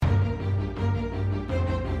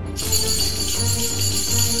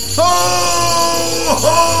Ho,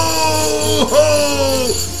 ho, ho!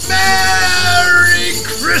 Merry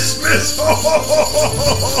Christmas! Ho, ho, ho, ho,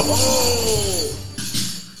 ho, ho!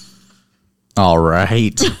 All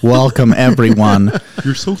right. Welcome, everyone,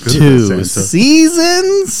 You're so good to at Santa.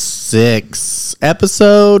 season 6,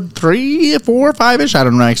 episode 3, 4, 5-ish. I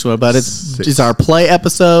don't know actually, but it's our play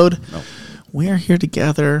episode. No. We are here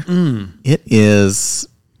together. It is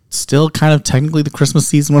still kind of technically the Christmas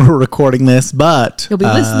season when we're recording this, but You'll be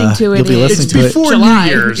listening to it. You'll be listening It's to before it. July.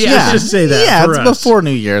 New Year's. Yeah. Let's just say that. Yeah, for it's us. before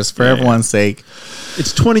New Year's for everyone's sake.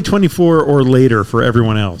 It's 2024 or later for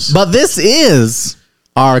everyone else. But this is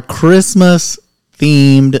our Christmas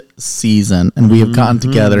themed season, and we have gotten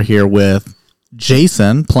together here with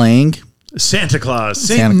Jason playing Santa Claus,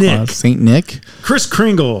 Saint Santa Nick, Claus, Saint Nick, Chris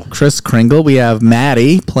Kringle. Chris Kringle. We have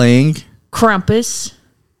Maddie playing. Krampus.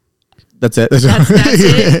 That's it. That's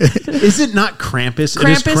it. Is it not Krampus? It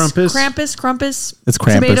is Krampus. Krampus. It's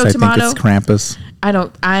Krampus. Tomato, I tomato. think it's Krampus.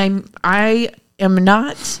 I am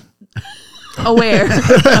not aware of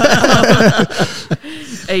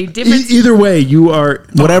a difference. Either way, you are.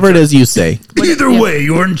 Whatever it is you say. Either Yeah. way,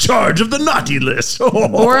 you're in charge of the naughty list.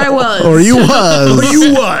 Or I was. Or you was. Or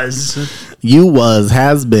you was. You was,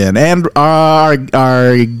 has been. And our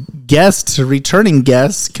returning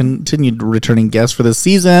guest, continued returning guest for this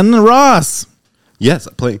season, Ross. Yes,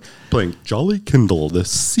 playing Jolly Kindle, the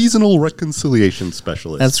seasonal reconciliation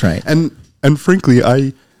specialist. That's right. And frankly,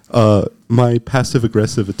 my passive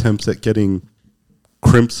aggressive attempts at getting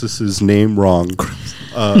Crimpsus's name wrong,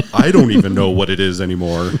 I don't even know what it is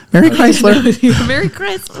anymore. Merry Chrysler. Merry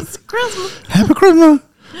Christmas. Christmas. Happy Christmas.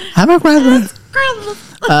 Happy Christmas.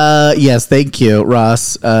 Christmas. Yes, thank you,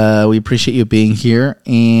 Ross. We appreciate you being here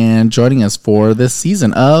and joining us for this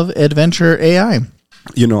season of Adventure AI.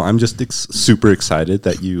 You know, I'm just super excited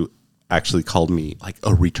that you actually called me like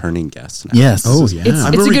a returning guest now. Yes. Oh, yeah. It's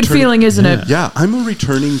I'm a good returning- feeling, isn't it? Yeah, I'm a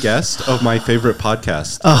returning guest of my favorite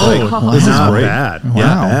podcast. This is Wow. bad. Wow.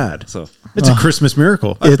 Yeah, bad. So It's a Christmas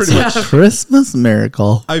miracle. It's pretty a much- Christmas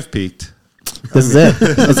miracle. I've peaked. This is it.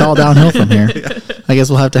 It's all downhill from here. I guess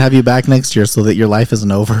we'll have to have you back next year so that your life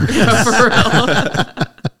isn't over. For real.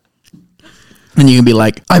 And you can be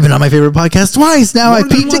like, I've been on my favorite podcast twice. Now I than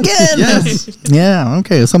peaked once. again. Yes. Yeah.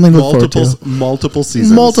 Okay. Something to look forward to. Multiple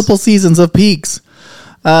seasons. Multiple seasons of peaks.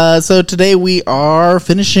 So today we are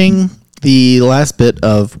finishing the last bit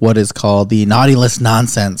of what is called the Naughty List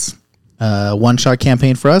Nonsense one-shot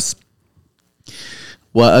campaign for us.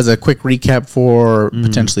 Well, as a quick recap for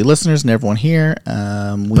potentially listeners and everyone here,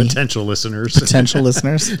 Potential listeners. potential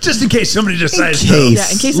listeners. Just in case somebody decides case. to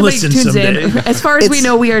Yeah, in case somebody listen tunes someday. in. As far as we It's-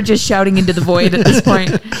 know, we are just shouting into the void at this point.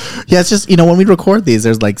 Yeah, it's just, when we record these,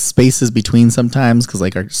 there's like spaces between sometimes because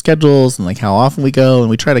like our schedules and like how often we go, and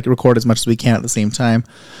we try to record as much as we can at the same time.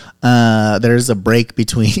 There's a break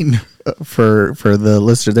between for the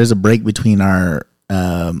listener. There's a break between our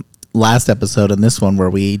last episode and this one where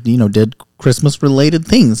we did Christmas related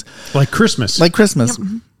things Like Christmas. like Christmas.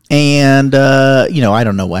 And I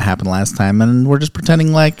don't know what happened last time, and we're just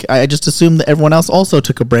pretending like I just assumed that everyone else also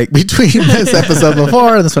took a break between this episode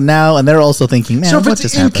before and this one now, and they're also thinking, man, so if what it's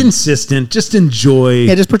just happened? inconsistent, just enjoy.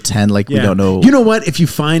 Yeah, just pretend like we don't know. You know what? If you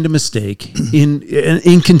find a mistake in an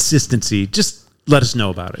inconsistency, just let us know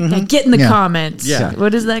about it. Yeah, get in the Yeah. comments. Yeah.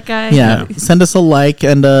 What is that guy? Yeah, send us a like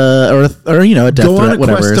and or a death Go on threat, a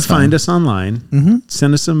whatever. quest to is fine. find us online.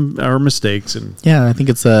 Send us our mistakes and Yeah, I think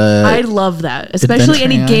it's I love that, especially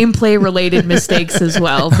any Adventure AI. gameplay related mistakes as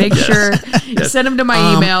well. Make sure you send them to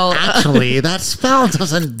my email. Actually, that spell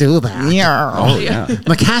doesn't do that. yeah. Oh, yeah.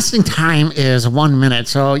 The casting time is 1 minute,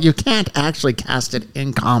 so you can't actually cast it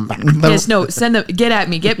in combat. Yes, no, send them. Get at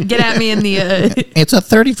me. Get at me in the. It's a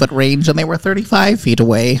 30-foot range, and they were 35 feet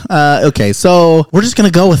away. Okay, so we're just gonna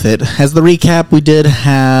go with it. As the recap, we did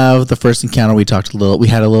have the first encounter. We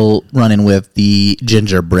had a little run-in with the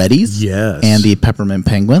gingerbreadies, Yes. and the peppermint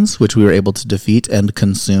penguins, which we were able to defeat and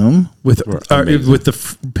consume. with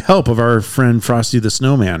the help of our friend Frosty the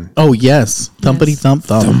Snowman. Oh yes, thumpity thump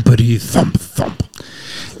thump. Thumpity thump thump.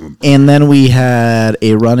 And then we had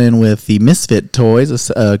a run-in with the Misfit Toys,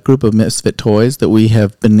 a group of Misfit Toys that we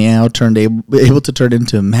have been now able to turn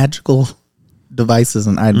into magical devices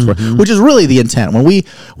and items for, which is really the intent.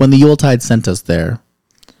 When the Yuletide sent us there,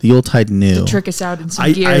 the Yuletide knew. trick us out in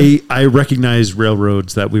some gear. I recognize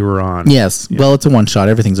railroads that we were on. Yes. Yeah. Well, it's a one-shot.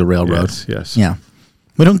 Everything's a railroad. Yes. Yeah.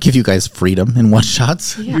 We don't give you guys freedom in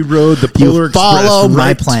one-shots. Yeah. We rode the Polar You follow Express my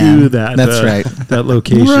right plan. to that. That's right. That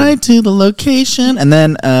location. Right to the location. And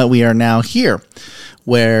then we are now here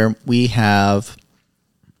where we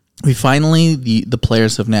finally, the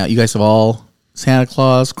players have now, you guys have all Santa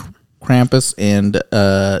Claus, Krampus and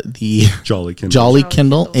the Jolly Kindle. Jolly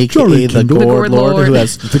Kindle, aka Jolly the Kindle. Gourd Lord, who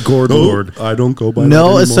has The Gourd No, Lord. I don't go by that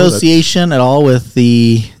no anymore. association at all with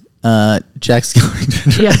the Jack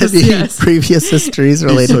Skellington. Yes, Any yes. previous histories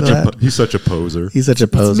related to that. He's such a poser. He's such a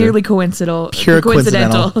It's poser. merely coincidental. Pure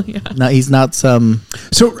coincidental. Yeah. No, he's not some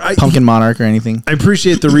So pumpkin monarch or anything. I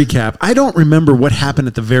appreciate the recap. I don't remember what happened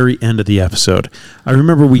at the very end of the episode. I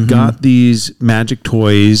remember we got these magic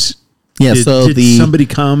toys. Yeah, so did somebody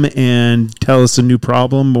come and tell us a new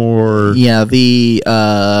problem, or the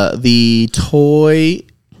toy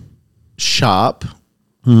shop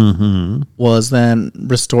was then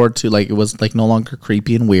restored to it was no longer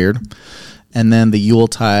creepy and weird, and then the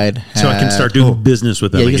Yuletide so I can start doing business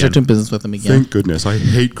with them? you can again. start doing business with them again. Thank goodness. I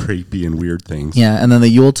hate creepy and weird things. Yeah, and then the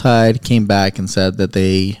Yuletide came back and said that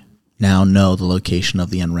they now know the location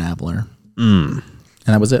of the Unraveler. And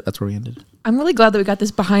that was it. That's where we ended. I'm really glad that we got this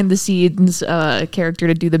behind the scenes character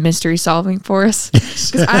to do the mystery solving for us,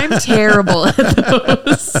 because I'm terrible at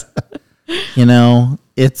those.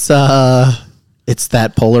 It's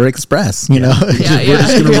that Polar Express, Yeah, We're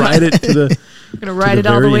just going to ride it to the. We're gonna ride the it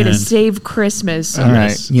all the very way to end. save Christmas. All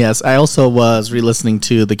right. Yes, I also was re-listening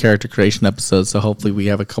to the character creation episode, so hopefully we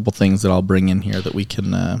have a couple things that I'll bring in here that we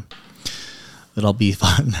can that'll be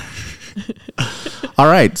fun. All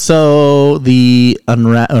right, so the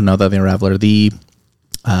Unraveler, the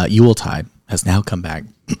Yuletide has now come back.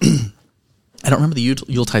 I don't remember the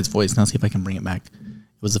Yuletide's voice. Now see if I can bring it back.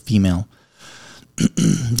 It was a female.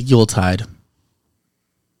 The Yuletide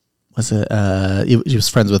was she was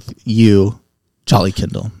friends with Jolly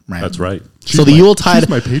Kindle, right? That's right. So the Yuletide, she's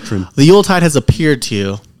my patron. The Yuletide has appeared to you,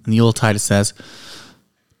 and the Yuletide says,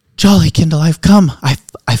 "Jolly Kindle, I've come. I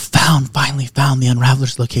finally found the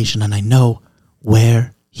Unraveler's location, and I know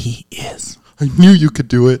where he is." I knew you could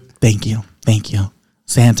do it. Thank you,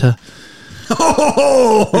 Santa.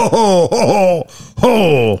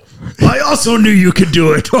 I also knew you could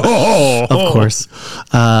do it. Of course,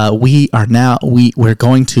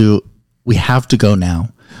 we have to go now.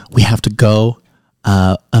 We have to go.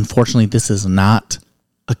 Unfortunately, this is not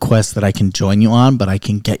a quest that I can join you on, but I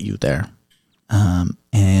can get you there.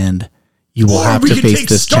 And you will have to face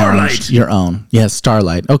this challenge your own. Yes,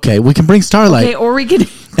 Starlight. Okay, we can bring Starlight. Okay, or we can take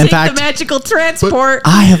the magical transport.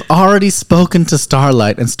 I have already spoken to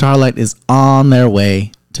Starlight, and Starlight is on their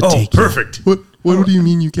way to take you. Perfect. What do you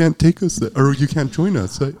mean you can't take us there, or you can't join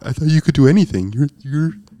us? I thought you could do anything.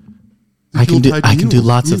 You're I can do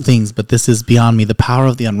lots of things, but this is beyond me. The power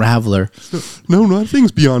of the Unraveler. No,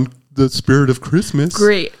 nothing's beyond the spirit of Christmas.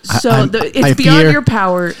 Great. So I it's beyond fear- your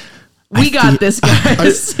power. We got this,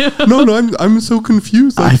 guys. No, I'm so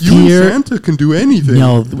confused. Like you and Santa can do anything.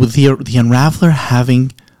 No, with the Unraveler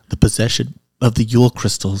having the possession of the Yule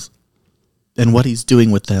crystals and what he's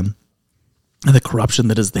doing with them and the corruption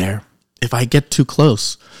that is there. If I get too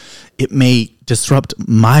close, it may disrupt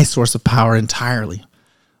my source of power entirely.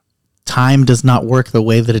 Time does not work the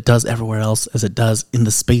way that it does everywhere else as it does in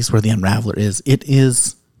the space where the Unraveler is. It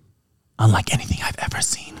is unlike anything I've ever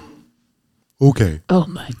seen. Okay. Oh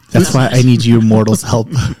my. That's why I need you mortals' help.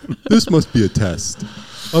 This must be a test.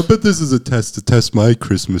 I bet this is a test to test my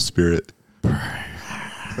Christmas spirit.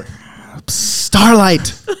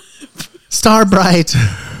 Starlight! Starbright!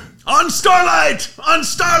 On Starlight!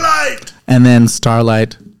 And then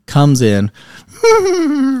Starlight comes in.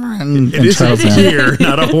 and It is a Charles in. deer,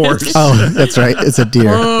 not a horse. Oh, that's right. It's a deer.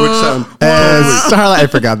 Which sound Starlight, I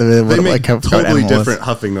forgot the they what make what totally animal it was. different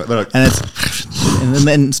huffing noise. They're like, And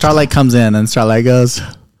then Starlight comes in, and Starlight goes,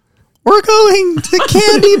 "We're going to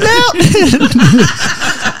Candy Mountain."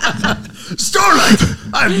 Starlight,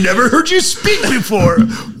 I've never heard you speak before.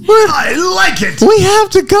 I like it. We have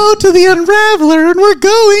to go to the Unraveler, and we're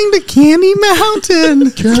going to Candy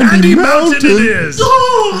Mountain. Candy Mountain it is.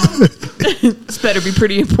 This better be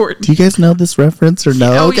pretty important. Do you guys know this reference or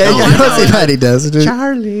no? Oh, Okay, yeah, I know let's see it. how he does.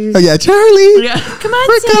 Charlie. Oh yeah, Charlie. Yeah. Come on,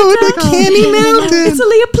 We're Santa. going to Candy Mountain. It's a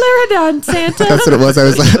Leoplerodon, Santa. That's what it was. I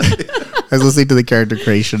was listening to the character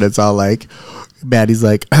creation. It's all like, Maddie's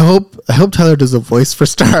like, I hope Tyler does a voice for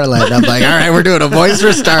Starlight. And I'm like, all right, we're doing a voice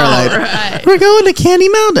for Starlight. All right. We're going to Candy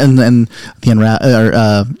Mountain. And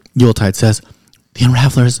the Yuletide says, the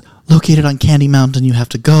Unraveler is located on Candy Mountain. You have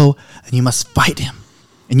to go and you must fight him.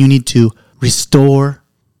 And you need to restore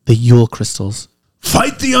the Yule crystals.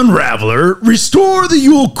 Fight the Unraveler, restore the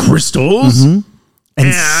Yule crystals, And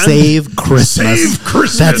save Christmas. save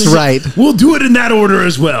Christmas. That's right. We'll do it in that order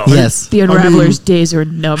as well. Yes. The Unraveler's days are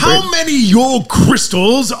numbered. How many Yule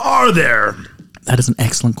crystals are there? That is an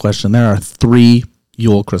excellent question. There are 3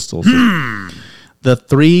 Yule crystals. the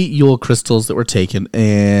 3 Yule crystals that were taken,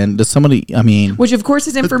 and does somebody? I mean, Which, of course,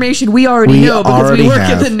 is information we already We know because already we work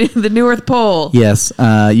have. at the North Pole. yes,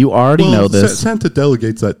 you already know this. Santa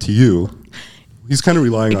delegates that to you. He's kind of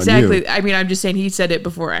relying on Exactly. you. I mean, I'm just saying he said it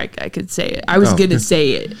before I could say it. I was going to say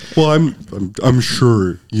it. Well, I'm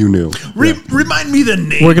sure you knew. Remind me the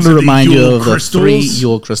names. We're going to of the remind you Yule of crystals. the 3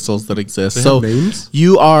 Yule crystals that exist. They So have names?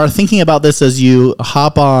 you are thinking about this as you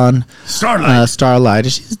hop on Starlight. Starlight.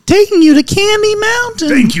 And she's taking you to Candy Mountain.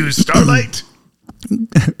 Thank you, Starlight.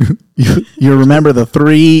 You remember the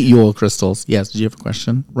 3 Yule crystals. Yes. Did you have a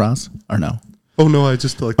question, Ross? Or no? Oh no, I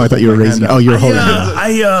just like. I thought you were raising. Oh, you're holding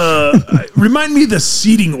it. Remind me the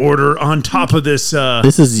seating order on top of this.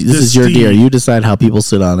 This is your steam. deer. You decide how people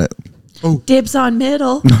sit on it. Dibs on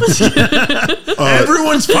middle.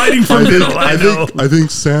 Everyone's fighting for middle. I think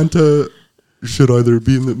Santa should either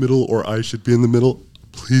be in the middle or I should be in the middle.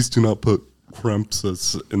 Please do not put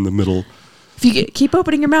Krampus in the middle. If you keep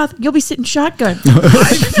opening your mouth, you'll be sitting shotgun.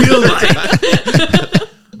 I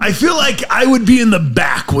feel like I would be in the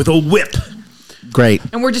back with a whip, Great.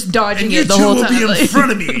 And we're just dodging and you it the two whole will time. be in like-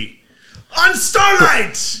 front of me. On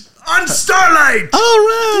Starlight. On Starlight. All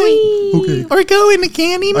right. Okay. We're going to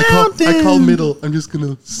Candy Mountain. I call middle. I'm just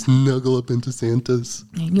gonna snuggle up into Santa's.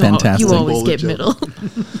 Fantastic. You always get Symbol of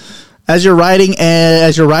middle. As you're riding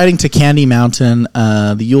to Candy Mountain,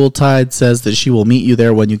 the Yuletide says that she will meet you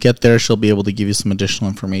there. When you get there, she'll be able to give you some additional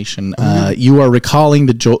information. You are recalling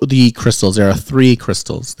the crystals. There are 3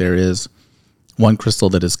 crystals. There is one crystal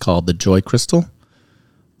that is called the Joy Crystal,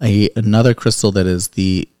 another crystal that is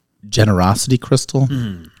the Generosity Crystal,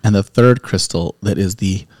 and the 3rd crystal that is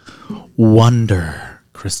the Wonder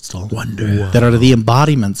Crystal. That are the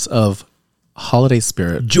embodiments of holiday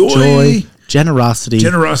spirit, Joy,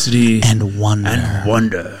 generosity, and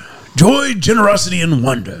wonder. Joy, generosity, and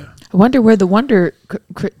wonder. I wonder where the wonder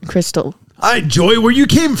crystal. Joy, where you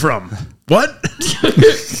came from. What?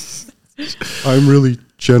 I'm really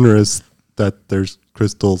generous that there's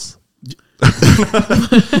crystals. Did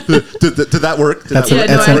that work? Did That's that an, work?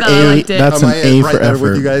 that's an I A. liked it. That's Am an I A right for there with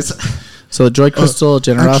effort. you guys? So the Joy Crystal,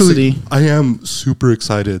 generosity. Actually, I am super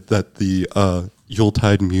excited that the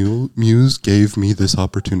Yuletide Muse gave me this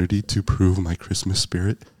opportunity to prove my Christmas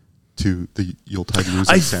spirit to the Yuletide Muse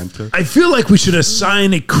and Santa. I feel like we should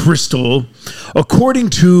assign a crystal according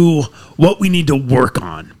to what we need to work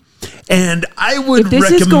on. And I would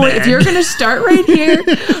recommend... If you're going to start right here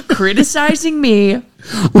criticizing me,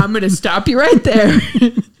 I'm going to stop you right there.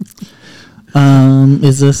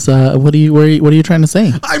 Is this what are you trying to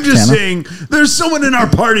say? I'm just Tana? saying there's someone in our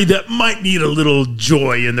party that might need a little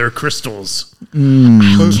joy in their crystals.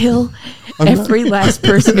 I'll kill every last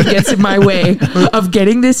person who gets in my way of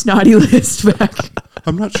getting this naughty list back.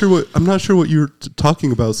 I'm not sure what you're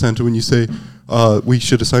talking about, Santa, when you say we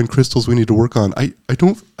should assign crystals we need to work on. I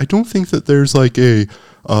don't think that there's like a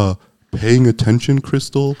paying attention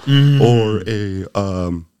crystal or a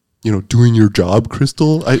doing your job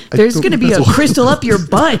crystal. There's going to be a crystal up your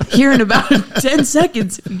butt here in about 10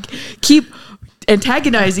 seconds. Keep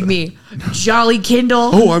antagonizing me, Jolly Kindle.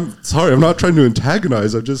 Oh, I'm sorry. I'm not trying to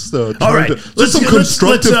antagonize. I'm just All right, just some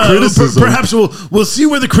constructive criticism. Perhaps we'll see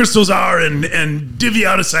where the crystals are and divvy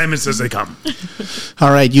out assignments as they come.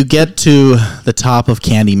 All right, you get to the top of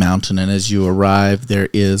Candy Mountain, and as you arrive, there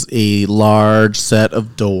is a large set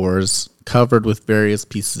of doors covered with various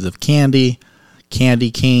pieces of candy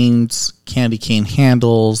canes, candy cane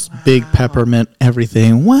handles, big peppermint,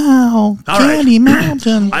 everything. Wow, All Candy right.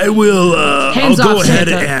 Mountain. I will. Hands I'll go off, ahead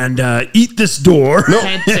Santa. and eat this door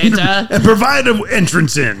Santa. and provide an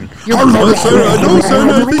entrance in. No, Santa,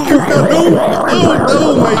 I think you've got no. All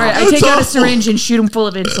right, I take out a syringe and shoot him full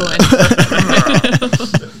of insulin.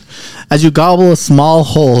 As you gobble a small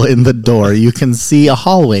hole in the door, you can see a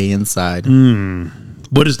hallway inside.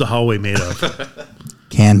 What is the hallway made of?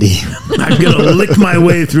 Candy. I'm gonna lick my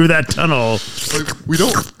way through that tunnel. We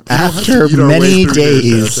don't. After eat our way many through this,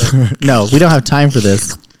 days. Santa. No, we don't have time for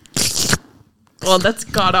this. Well, that's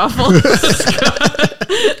god awful.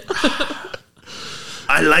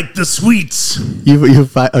 I like the sweets. You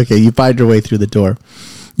find your way through the door.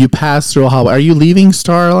 You pass through a hallway. Are you leaving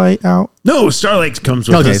Starlight out? No, Starlight comes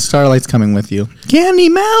with Okay, us. Starlight's coming with you. Candy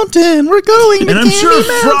Mountain, we're going to And I'm Candy sure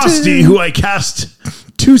Mountain. Frosty, who I cast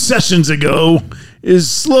 2 sessions ago, is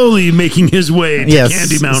slowly making his way to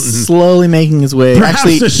Candy Mountain. slowly making his way. Perhaps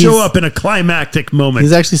Actually, to show up in a climactic moment.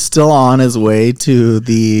 He's actually still on his way to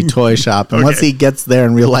the toy shop, and Okay. once he gets there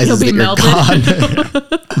and realizes He'll be that you're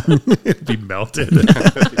melted. gone, It'd be melted.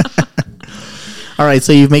 all right.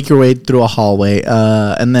 So you make your way through a hallway,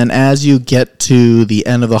 and then as you get to the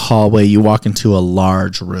end of the hallway, you walk into a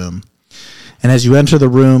large room. And as you enter the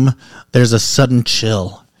room, there's a sudden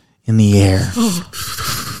chill in the air.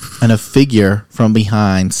 And a figure from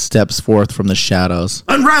behind steps forth from the shadows.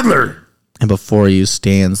 Unraveler! And before you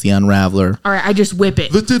stands the Unraveler. All right, I just whip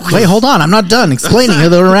it. Wait, hold on. I'm not done explaining who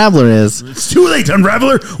the Unraveler is. It's too late,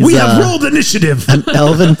 Unraveler. We have rolled initiative. An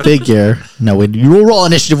elven figure. No, you will roll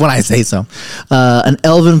initiative when I say so. An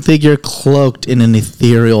elven figure cloaked in an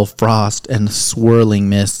ethereal frost and swirling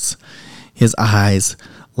mists. His eyes,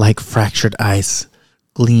 like fractured ice,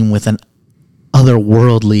 gleam with an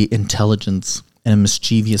otherworldly intelligence, and a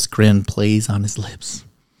mischievous grin plays on his lips.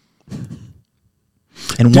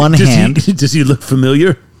 In one hand... Does he look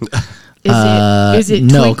familiar? Is it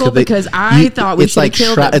no, Twinkle? Because I thought we should have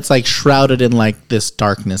killed him. It's like shrouded in like this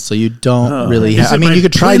darkness, so you don't really have... I mean, you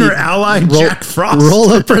could try to... ally, Jack Frost?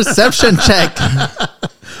 Roll a perception check.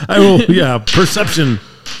 I will, perception.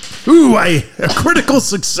 Ooh, a critical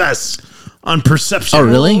success on perception. Oh,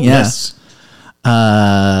 really? Yes.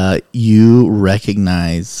 You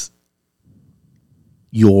recognize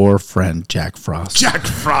your friend Jack Frost. Jack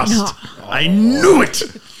Frost. No. I knew it.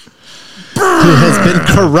 Who has been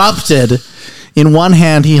corrupted. In one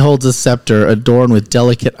hand, he holds a scepter adorned with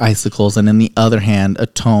delicate icicles, and in the other hand, a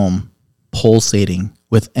tome pulsating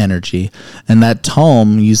with energy. And that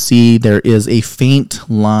tome, you see, there is a faint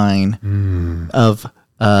line of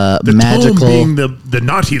the magical. Tome being the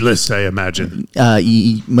naughty list, I imagine.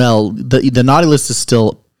 The naughty list is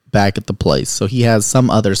still back at the place, so he has some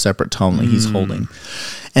other separate tome that he's holding,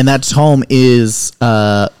 and that tome is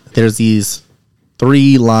there's these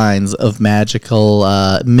 3 lines of magical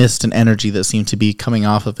mist and energy that seem to be coming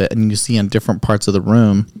off of it, and you see on different parts of the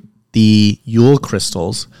room the Yule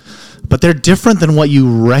crystals, but they're different than what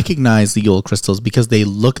you recognize the Yule crystals because they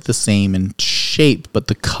look the same in shape, but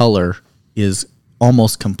the color is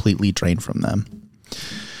almost completely drained from them.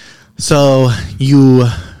 So you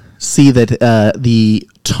see that the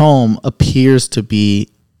tome appears to be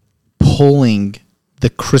pulling the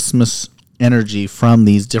Christmas energy from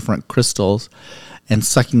these different crystals and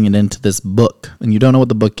sucking it into this book. And you don't know what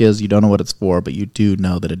the book is, you don't know what it's for, but you do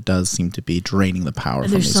know that it does seem to be draining the power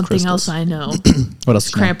from these crystals. There's something else I know. What else?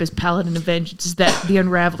 Krampus, Paladin of Vengeance, is that the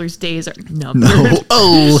Unraveler's days are... No.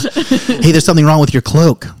 Oh, hey, there's something wrong with your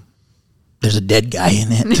cloak. There's a dead guy in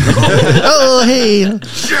it. Oh, hey.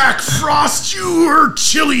 Jack Frost, your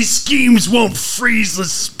chilly schemes won't freeze the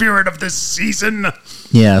spirit of this season.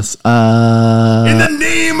 Yes. In the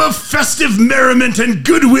name of festive merriment and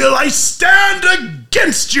goodwill, I stand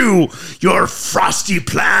against you. Your frosty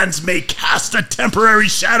plans may cast a temporary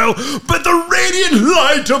shadow, but the radiant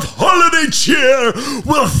light of holiday cheer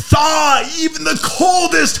will thaw even the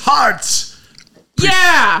coldest hearts.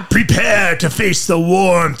 Yeah! Prepare to face the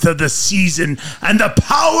warmth of the season and the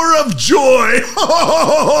power of joy.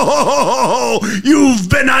 You've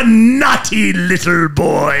been a naughty little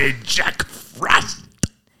boy, Jack Frost.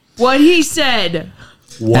 What he said.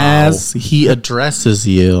 Wow. As he addresses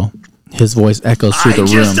you, his voice echoes through the room.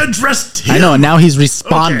 I just addressed him. I know, and now he's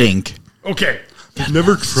responding. Okay. I've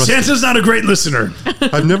never trusted... Santa's not a great listener.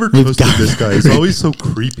 I've never trusted this guy. He's always so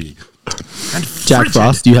creepy. And Jack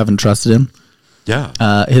Frost, you haven't trusted him?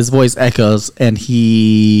 Yeah. His voice echoes, and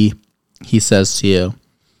he says to you,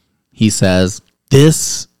 he says,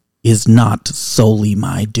 "This is not solely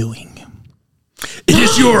my doing. It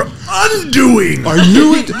is your undoing." I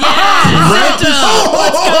knew it. Let's go.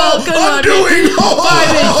 Undoing.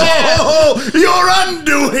 Your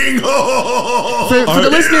undoing. For the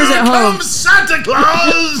listeners at home. Comes Santa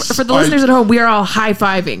Claus. For the listeners at home, we are all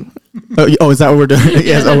high-fiving. Oh, is that what we're doing?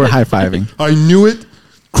 Yes, we're high-fiving. I knew it.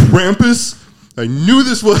 Krampus. I knew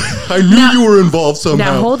this was... I knew you were involved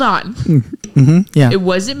somehow. Now, hold on. Mm-hmm, yeah. It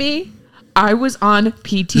wasn't me. I was on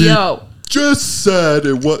PTO. Just said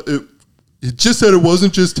it was... It just said it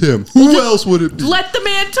wasn't just him. Who else would it be? Let the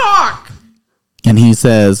man talk. And he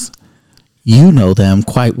says, "You know them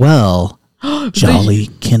quite well, Jolly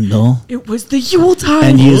Kindle." It was the Yuletide.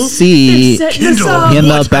 And you see Kindle, in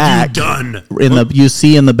what the back, done? you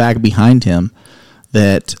see in the back behind him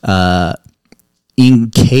that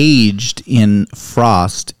encaged in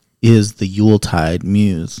frost is the Yuletide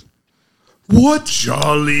muse. What?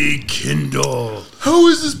 Jolly Kindle. How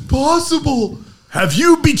is this possible? Have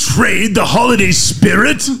you betrayed the holiday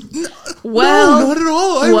spirit? Well, no, not at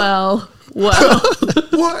all. Well.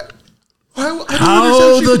 What? I don't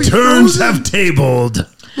How understand. the turns have tabled.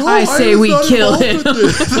 No, I say we kill him.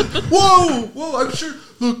 Whoa, I'm sure.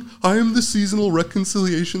 Look, I am the seasonal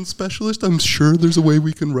reconciliation specialist. I'm sure there's a way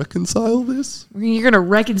we can reconcile this. You're going to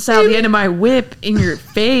reconcile the end of my whip in your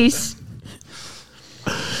face.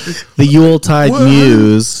 The Yuletide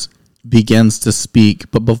muse begins to speak,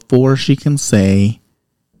 but before she can say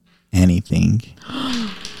anything.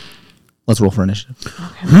 Let's roll for initiative.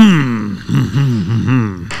 Okay.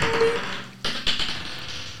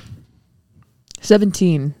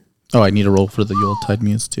 17. Oh, I need a roll for the Yuletide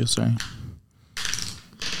Muse too. Sorry.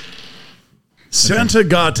 Santa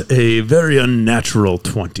got a very unnatural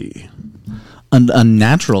 20.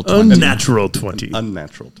 Unnatural 20. Unnatural 20.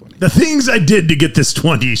 Unnatural 20. The things I did to get this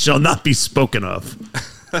 20 shall not be spoken of.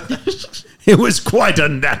 It was quite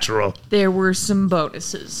unnatural. There were some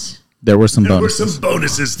bonuses. There were some There bonuses. were some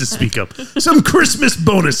bonuses to speak of. Some Christmas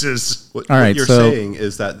bonuses. What, All right, what you're so- saying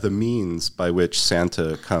is that the means by which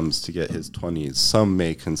Santa comes to get his 20s, some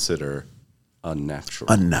may consider unnatural.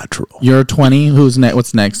 Unnatural. You're 20. Who's next?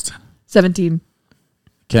 What's next? 17.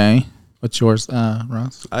 Okay. What's yours,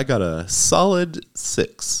 Ross? I got a solid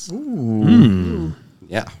 6.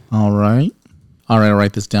 Yeah. All right. I'll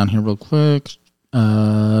write this down here real quick.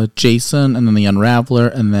 Jason, and then the Unraveler,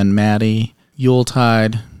 and then Maddie,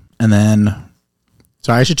 Yuletide, and then...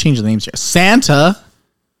 Sorry, I should change the names here. Santa,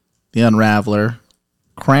 the Unraveler,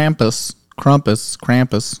 Krampus,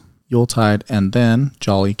 Yuletide, and then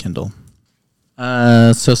Jolly Kindle.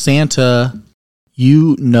 So Santa,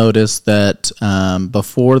 you notice that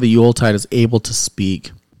before the Yuletide is able to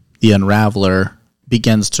speak, the Unraveler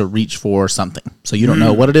begins to reach for something. So you don't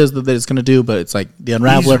know what it is that it's going to do, but it's like the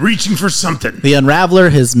Unraveler. He's reaching for something. The Unraveler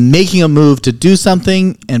is making a move to do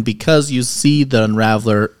something, and because you see the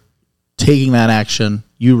Unraveler taking that action,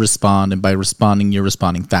 you respond, and by responding, you're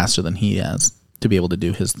responding faster than he has to be able to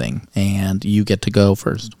do his thing. And you get to go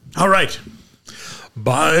first. All right.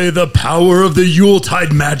 By the power of the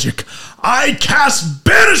Yuletide magic, I cast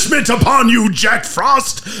banishment upon you, Jack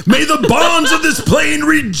Frost. May the bonds of this plane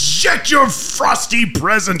reject your frosty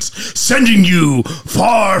presence, sending you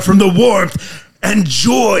far from the warmth and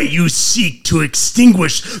joy you seek to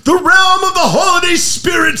extinguish. The realm of the holiday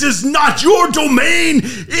spirits is not your domain,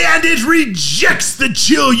 and it rejects the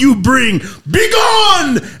chill you bring.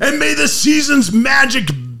 Begone, and may the season's magic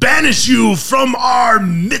banish you from our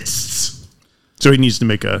midst. So he needs to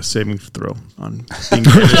make a saving throw on being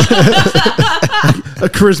banished. A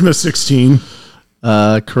charisma 16.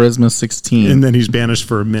 Charisma 16. And then he's banished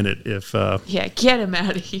for a minute if... Yeah, get him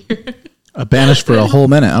out of here. Banished for a whole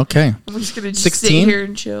minute. Okay. I'm just going to just 16? sit here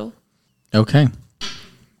and chill. Okay.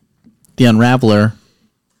 The Unraveler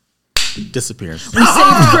disappears. We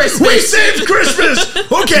saved Christmas. We saved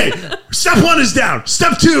Christmas! Okay, step 1 is down.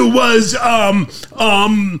 Step 2 was...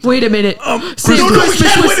 Wait a minute. Save No, we Christmas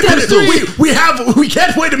can't with wait a step minute. 3. We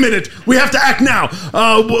can't wait a minute. We have to act now.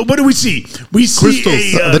 What do we see? We see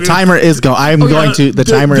Crystals. The timer is going. I'm going to. The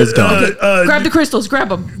timer is going. Grab the crystals. Grab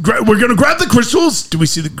them. We're going to grab the crystals. Do we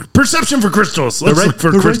see the perception for crystals? Let's look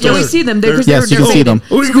for they're right crystals. Yeah, we see them. They're, Yes, you can see them.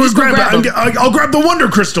 We So can just go grab them. I'll grab the wonder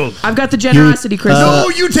crystal. I've got the generosity crystal. No,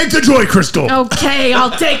 you take the joy crystal. Okay, I'll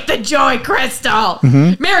take the joy crystal.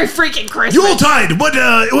 Merry freaking Christmas. Yuletide.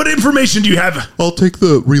 What information do you have? I'll take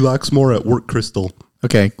the relax more at work crystal.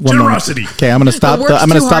 Okay. One Generosity. moment. Okay, I'm going to stop. work's I'm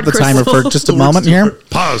going to too stop the hard, timer for Crystal. just a The work's moment too here. hard.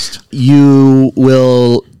 Paused.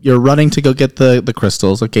 You're running to go get the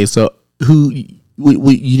crystals. Okay, so you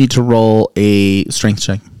need to roll a strength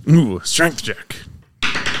check. Ooh, strength check.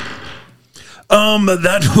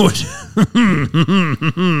 That would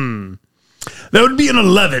that would be an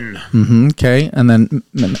 11. Okay, and then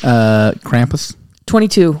Krampus.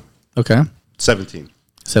 22. Okay, 17.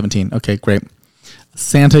 17. Okay, great.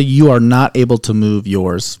 Santa, you are not able to move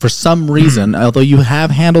yours for some reason. Although you have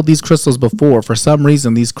handled these crystals before, for some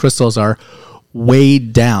reason these crystals are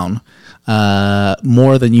weighed down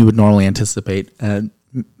more than you would normally anticipate.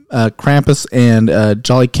 Krampus and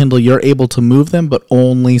Jolly Kindle, you're able to move them, but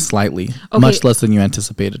only slightly, much less than you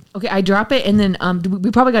anticipated. Okay, I drop it, and then we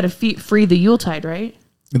probably got to free the Yuletide, right?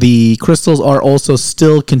 The crystals are also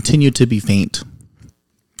still continue to be faint,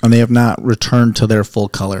 and they have not returned to their full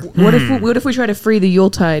color. What if we try to free the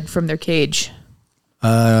Yuletide from their cage?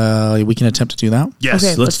 We can attempt to do that. Yes,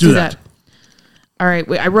 Okay, let's do that. All right,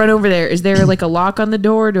 wait, I run over there. Is there like a lock on the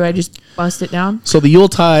door? Or do I just bust it down? So the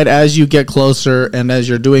Yuletide, as you get closer and as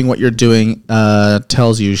you're doing what you're doing,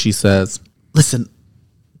 tells you, she says, "Listen,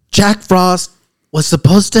 Jack Frost was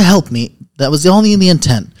supposed to help me. That was only the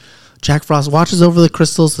intent. Jack Frost watches over the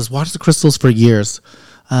crystals, has watched the crystals for years.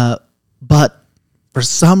 But for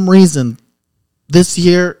some reason, this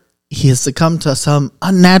year, he has succumbed to some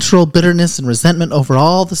unnatural bitterness and resentment over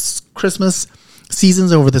all the Christmas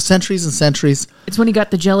seasons, over the centuries and centuries. It's when he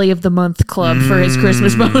got the Jelly of the Month club for his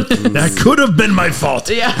Christmas bonus. That could have been my fault.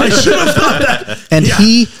 Yeah. I should have thought that. And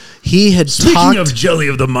Yeah. he had Speaking talked... of jelly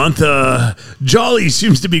of the month, Jolly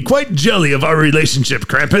seems to be quite jelly of our relationship,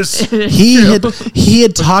 Krampus. He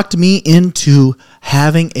had talked me into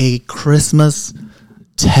having a Christmas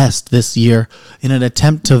test this year in an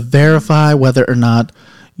attempt to verify whether or not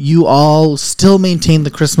you all still maintain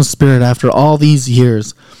the Christmas spirit after all these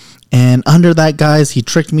years. And under that guise, he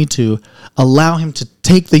tricked me to allow him to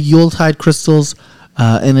take the Yuletide crystals in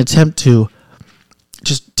an attempt to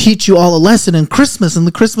just teach you all a lesson in Christmas and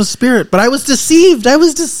the Christmas spirit. But I was deceived.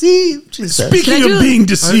 She said. Speaking of being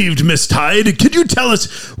deceived, Miss Tide, could you tell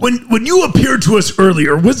us, when you appeared to us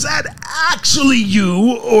earlier, was that actually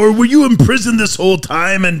you, or were you imprisoned this whole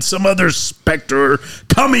time and some other specter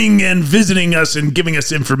coming and visiting us and giving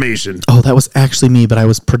us information? Oh, that was actually me, but I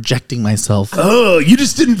was projecting myself. Oh, you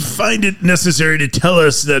just didn't find it necessary to tell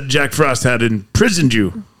us that Jack Frost had imprisoned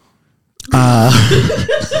you.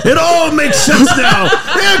 It all makes sense now.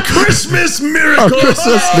 A Christmas miracle.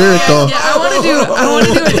 Christmas miracle. Yeah, I want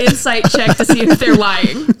to do an insight check to see if they're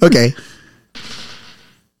lying. Okay.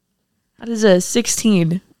 That is a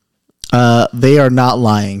 16. They are not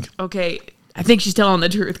lying. Okay, I think she's telling the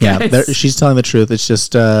truth, Yeah, guys. she's telling the truth. It's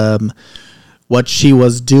just what she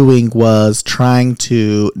was doing was trying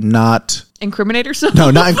to not... Incriminate herself? No,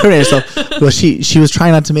 not incriminate herself. Well, she was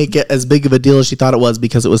trying not to make it as big of a deal as she thought it was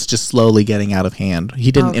because it was just slowly getting out of hand.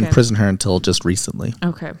 He didn't Okay. imprison her until just recently.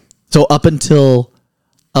 Okay. So up until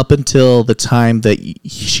the time that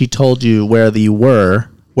she told you where you were,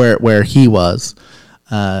 where he was,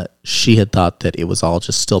 she had thought that it was all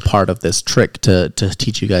just still part of this trick to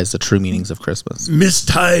teach you guys the true meanings of Christmas. Miss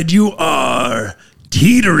Tide, you are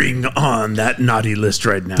teetering on that naughty list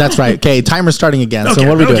right now. That's right. Okay, timer's starting again. So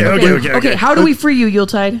what are we doing? Okay, how do we free you,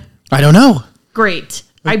 Yuletide? I don't know. Great.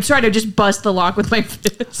 I'm trying to just bust the lock with my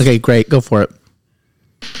fist. Okay, great. Go for it.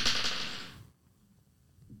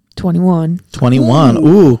 21. 21.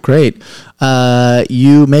 Ooh, great.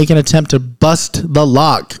 You make an attempt to bust the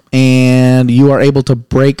lock, and you are able to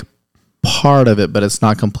break part of it, but it's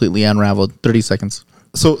not completely unraveled. 30 seconds.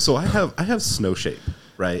 So I have snow shape,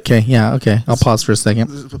 right? Okay, yeah, okay. I'll pause for a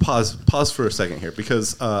second. Pause for a second here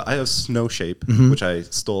because I have snow shape, which I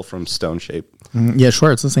stole from stone shape. Yeah,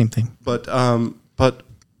 sure, it's the same thing. But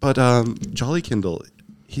Jolly Kindle,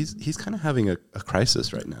 he's kind of having a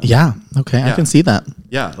crisis right now. Yeah, okay, I Yeah. can see that.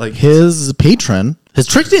 Yeah, like His patron has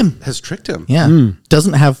tricked him. has tricked him. Yeah,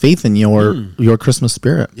 doesn't have faith in your Christmas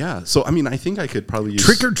spirit. Yeah. So I mean, I think I could probably use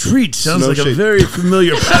Trick or treat sounds Snow like a shape. very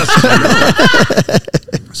familiar pastime.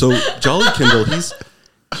 So Jolly Kindle, he's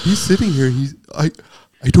sitting here. And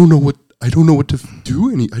I don't know what to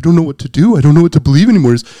do. I don't know what to do. I don't know what to believe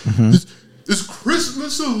anymore. Is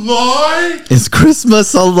Christmas a lie? Is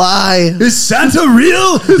Christmas a lie? Is Santa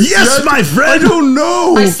real? Yes, Santa- my I friend. don't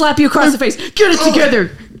know. I slap you across the face. Get it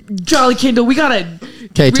together, Jolly Kindle. We gotta.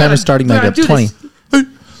 Okay, timer's starting back up. 20, But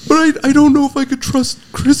I don't know if I could trust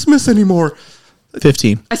Christmas anymore.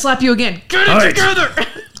 15, I slap you again. Get it All right. together.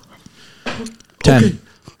 10, Okay.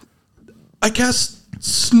 I cast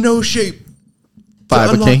snow shape. 5,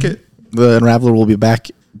 unlock okay? it. The Unraveler will be back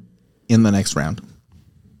in the next round.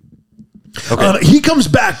 He comes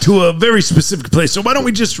back to a very specific place, so why don't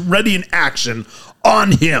we just ready an action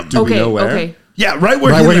on him? we Okay, know where? okay. Yeah, right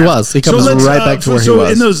where Right where he left. was. He comes let's, right back to where he so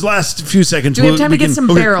was. in those last few seconds, Do we have time to get some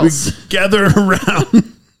barrels we gather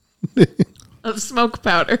around. of smoke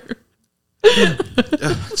powder?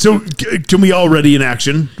 So can we all ready in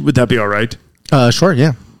action? Would that be all right? Sure,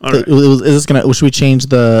 yeah. All right. Is this gonna? Should we change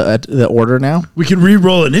the order now? We can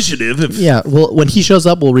re-roll initiative if. Yeah. Well, when he shows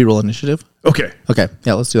up, we'll re-roll initiative. Okay. Okay.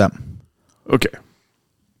 Yeah, let's do that. Okay.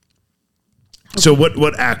 So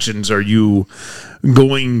what actions are you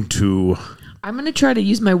going to? I'm gonna try to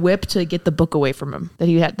use my whip to get the book away from him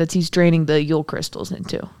that he's draining the Yule crystals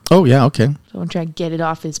into. Oh yeah. Okay. So I'm trying to get it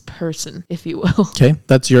off his person, if you will. Okay.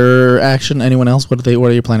 That's your action. Anyone else? What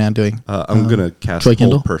are you planning on doing? I'm gonna cast Troy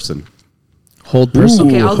Kindle? Hold Person. Hold person.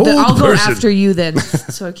 Okay, I'll hold go person. after you then,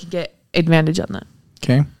 so I can get advantage on that.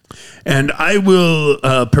 Okay. And I will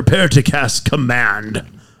prepare to cast command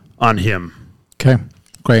on him. Okay.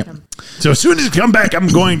 Great. So as soon as you come back, I'm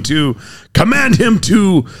going to command him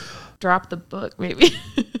to Drop the book, maybe.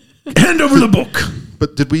 hand over the book.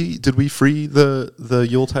 But did we free the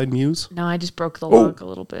Yuletide Muse? No, I just broke the lock a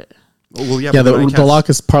little bit. Oh, well, Yeah. but when I The cast- lock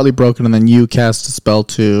is partly broken, and then you cast a spell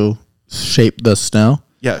to shape the snow.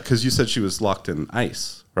 Yeah, because you said she was locked in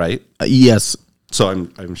ice, right? Yes. So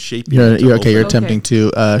I'm shaping. You're it to okay. open. You're attempting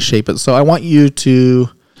to shape it. So I want you to.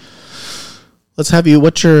 Let's have you.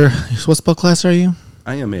 What spell class are you?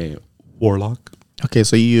 I am a warlock. Okay,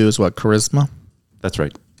 so you use what, charisma? That's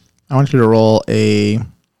right. I want you to roll a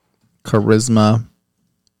charisma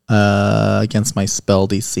against my spell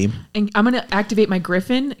DC. And I'm gonna activate my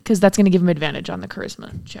Griffin because that's gonna give him advantage on the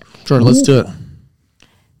charisma check. Sure, let's do it.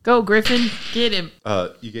 Go, Griffin, get him.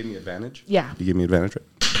 You gave me advantage. Yeah. You gave me advantage, right?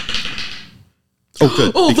 Oh,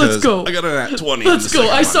 good. Oh, let's because go. I got an at 20. Let's go.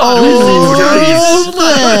 I saw Oh,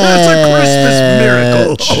 That's a Christmas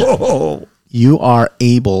miracle. Oh. You are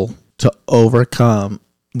able to overcome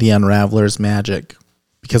the Unraveler's magic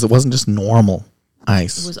because it wasn't just normal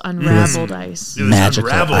ice. it was unraveled ice. It was Magical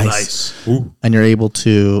unraveled ice. ice. And you're able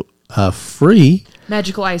to free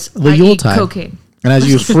Magical ice. the I eat Yuletide. cocaine. And as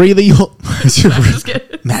you free the Yule, Just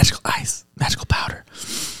kidding. magical ice, magical powder.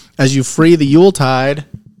 As you free the Yuletide,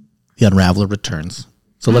 the Unraveler returns.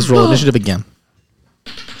 So let's roll initiative again.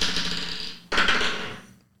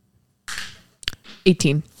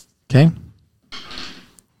 18. Okay.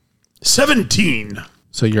 17.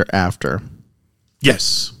 So you're after.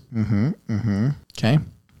 Yes. Okay.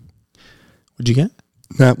 What'd you get?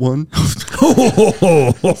 That one.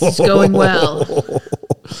 It's going well.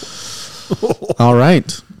 All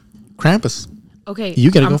right. Krampus. Okay.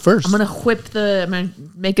 You gotta go first. I'm gonna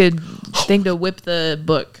make a thing to whip the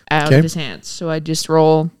book out Okay. of his hands. So I just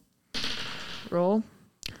roll.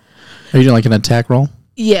 Are you doing like an attack roll?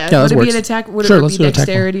 Yeah. that Would it works. be an attack? Would Sure, it let's be do an attack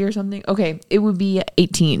roll. dexterity or something? Okay. It would be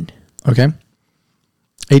 18. Okay.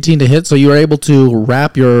 18 to hit. So you are able to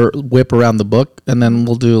wrap your whip around the book, and then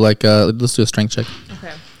we'll do like let's do a strength check.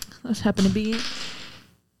 Okay. That's happen to be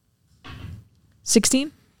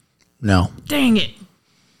 16. No. Dang it.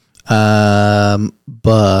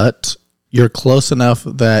 But you're close enough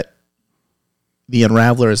that the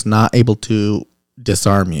Unraveler is not able to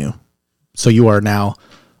disarm you. So you are now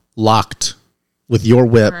locked with your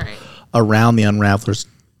whip All right. around the Unraveler's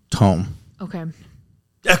tome. Okay.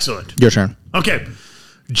 Excellent. Your turn. Okay.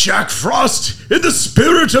 Jack Frost, in the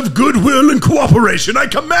spirit of goodwill and cooperation, I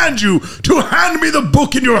command you to hand me the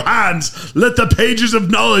book in your hands. Let the pages of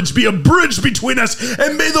knowledge be a bridge between us,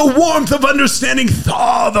 and may the warmth of understanding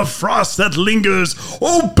thaw the frost that lingers.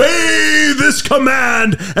 Obey this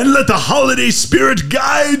command, and let the holiday spirit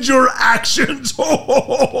guide your actions. Ho, ho,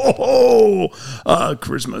 ho, ho, ho.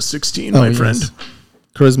 Charisma 16, my friend. Yes.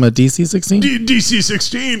 Charisma DC 16? DC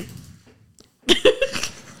 16.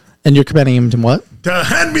 And you're commanding him to what? To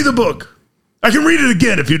hand me the book. I can read it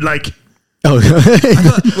again if you'd like. Oh,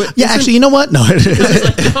 yeah. Actually, you know what? No.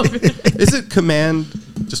 Is it command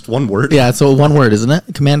just one word? Yeah, so one word, isn't it?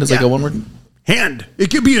 Command is like a one word. Hand.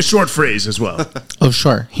 It could be a short phrase as well. Oh,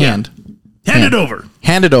 sure. Hand. Hand it over.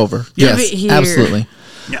 Hand it over. Give Yes, it here. absolutely.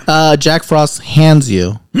 Yeah. Jack Frost hands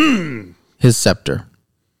you his scepter.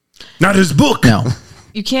 Not his book. No.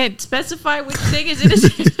 You can't specify which thing is in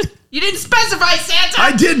his. You didn't specify, Santa.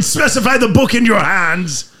 I did specify the book in your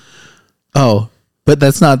hands. Oh, but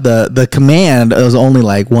that's not the command. It was only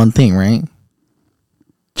like one thing, right?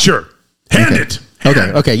 Sure. Hand it.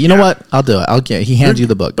 Okay. You know what? I'll do it. He hands you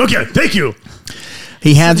the book. Okay, thank you.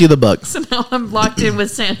 He hands you the book. So now I'm locked in with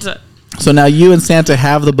Santa. So now you and Santa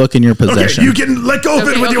have the book in your Okay, possession. you can let go of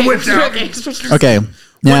it with your whip down. Okay.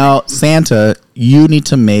 Now, Santa, you need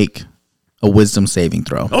to make a wisdom saving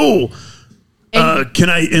throw. Oh, can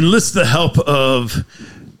I enlist the help of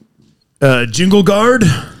Jingle Guard?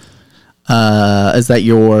 Is that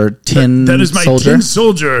your tin That is my soldier? tin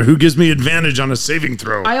soldier who gives me advantage on a saving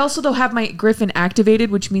throw. I also though have my Griffin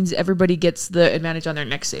activated, which means everybody gets the advantage on their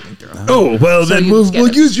next saving throw. Oh, well, So then you we'll just get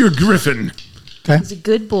it. use your Griffin. Okay. He's a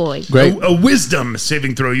good boy. Great. A wisdom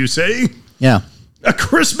saving throw, you say? Yeah. A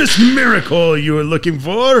Christmas miracle you were looking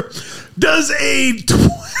for? Does a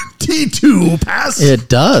 22 pass? It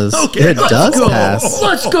does. Okay, It let's does go. pass.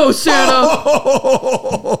 Let's go, Santa.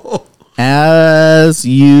 As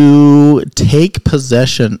you take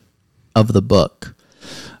possession of the book,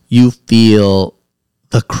 you feel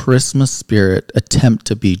the Christmas spirit attempt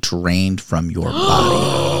to be drained from your body.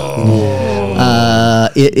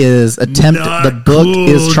 It is attempt. Not the book cool,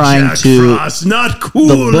 is trying Jack to. Frost, not cool.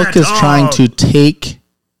 The book at is trying all. to take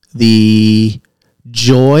the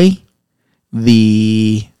joy,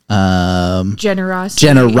 the Generosity.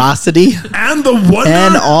 generosity, And the wonder.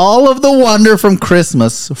 and all of the wonder from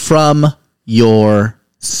Christmas from your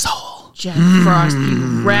soul. Jack Frost,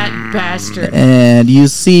 you rat bastard. And you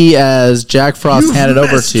see as Jack Frost You've handed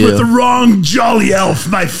over messed with the to wrong jolly elf,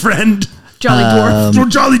 my friend. Jolly dwarf. Or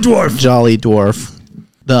jolly dwarf. Jolly Dwarf,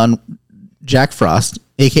 Jack Frost,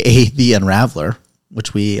 aka the Unraveler,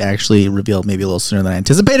 which we actually revealed maybe a little sooner than I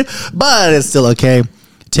anticipated, but it's still okay.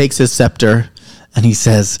 Takes his scepter and he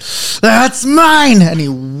says, "That's mine!" And he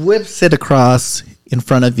whips it across in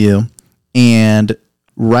front of you, and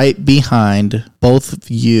right behind both of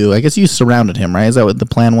you, I guess you surrounded him, right? Is that what the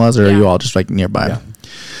plan was, or are you all just like nearby? Yeah.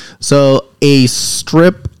 So a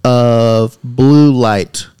strip of blue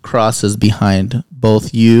light crosses behind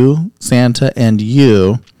both you, Santa, and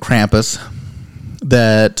you, Krampus,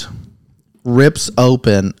 that rips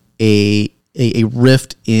open a a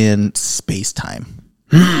rift in space time.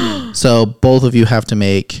 So both of you have to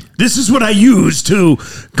make. This is what I use to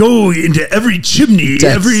go into every chimney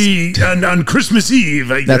on Christmas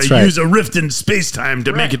Eve. I use a rift in space time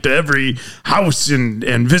to make it to every house and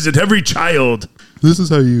visit every child. This is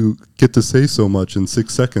how you get to say so much in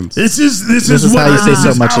 6 seconds. This is how you say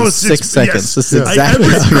so much in 6 seconds. This is exactly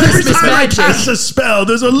every time I cast a spell,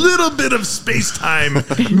 there's a little bit of space time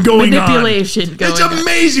going Manipulation on. going It's on.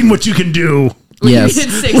 amazing what you can do. Yes. In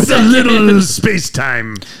 6 With a seconds. little space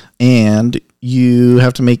time. And you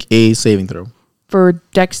have to make a saving throw. For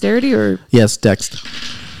dexterity or Yes, Dex.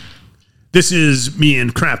 This is me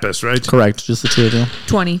and Krampus, right? Correct. Just the two of you.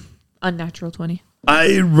 20. Unnatural 20.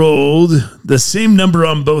 I rolled the same number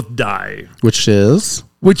on both die, Which is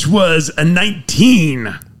which was a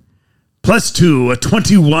 19 plus 2, a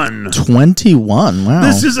 21. 21. Wow.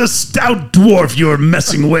 This is a stout dwarf you're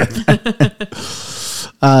messing with.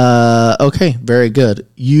 Okay, very good.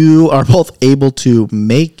 You are both able to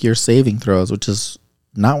make your saving throws, which is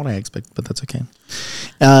not what I expected, but that's okay.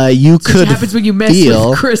 You What could happens when you mess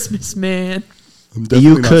feel with Christmas, man? I'm definitely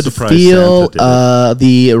you not could surprised feel Santa did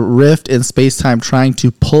it. the rift in space-time trying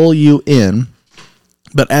to pull you in,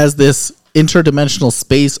 but as this interdimensional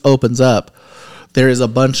space opens up, there is a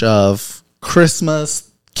bunch of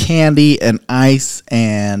Christmas candy and ice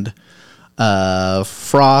and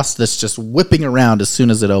frost that's just whipping around as soon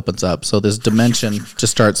as it opens up. So this dimension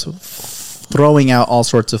just starts throwing out all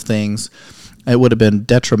sorts of things. It would have been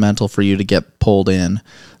detrimental for you to get pulled in.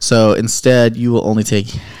 So instead, you will only take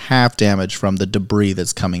half damage from the debris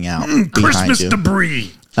that's coming out behind Christmas you.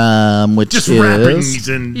 debris. Which Just is wrappings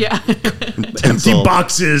and Yeah. empty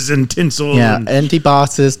boxes and tinsel. yeah, empty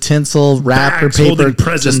boxes, tinsel, wrapper Bags paper, holding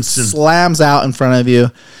presents just and- slams out in front of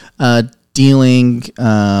you, dealing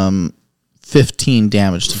 15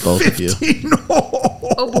 damage to both of you.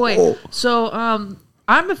 Oh boy. So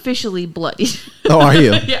I'm officially bloody. Oh, are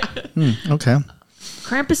you? Yeah. Okay.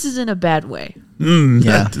 Krampus is in a bad way.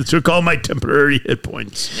 Yeah. That took all my temporary hit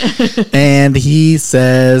points. And he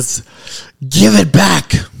says, "Give it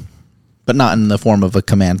back," but not in the form of a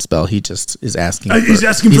command spell. He just is asking. He's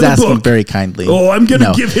asking for the book. very kindly. Oh, I'm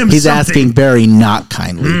gonna give him He's something. asking very not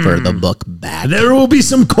kindly for the book back. There will be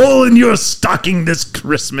some coal in your stocking this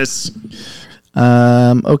Christmas.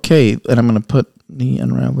 Okay, and I'm gonna put the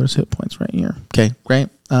Unraveler's hit points right here. Okay, great.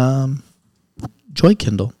 Joy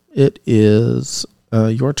Kindle, it is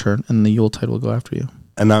your turn, and the Yuletide will go after you.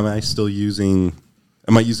 And am I using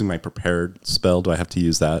my prepared spell? Do I have to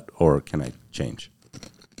use that, or can I change?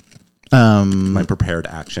 My prepared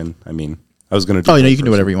action. I mean, I was going to do Oh, you that can do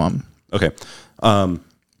first. whatever you want. Okay. I'm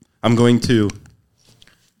going to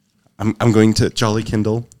Jolly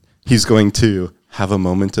Kindle. He's going to have a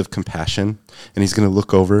moment of compassion, and he's going to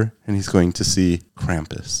look over, and he's going to see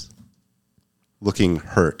Krampus looking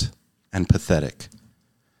hurt and pathetic.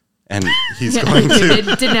 And he's going to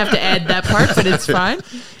Didn't have to add that part, but it's fine.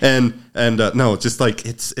 and no, just like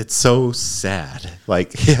it's so sad.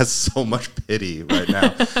 Like he has so much pity right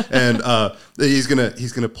now, and he's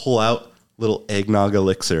gonna pull out little eggnog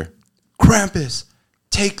elixir. Krampus,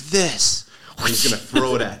 take this. And he's gonna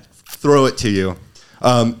throw it to you.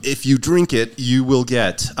 If you drink it, you will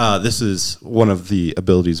get. This is one of the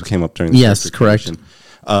abilities that came up during the Yes, character correct.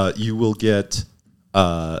 creation. You will get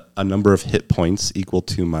a number of hit points equal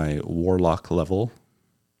to my warlock level.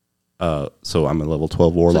 So I'm a level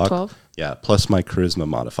 12 warlock. 12? Yeah, plus my charisma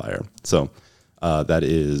modifier. So that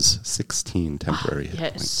is 16 temporary hit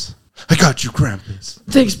yes. points. I got you, Krampus.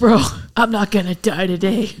 Thanks, bro. I'm not gonna die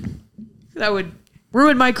today. That would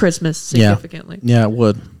ruin my Christmas significantly. Yeah, it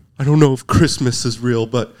would. I don't know if Christmas is real,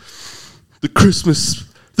 but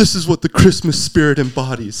this is what the Christmas spirit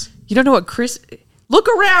embodies. You don't know what Look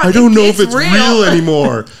around. I don't know if it's real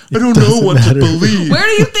anymore. I don't know what to believe. Where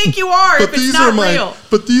do you think you are if it's not real?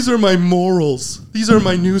 But these are my morals. These are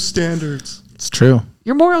my new standards. It's true.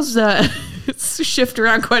 Your morals shift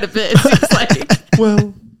around quite a bit. It seems like.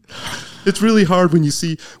 Well, it's really hard when you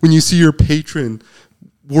see your patron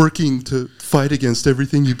working to fight against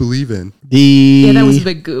everything you believe in. Yeah, that was a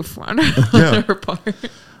big goof on Yeah. her part.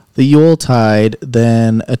 The Yuletide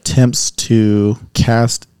then attempts to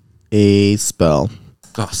cast a spell.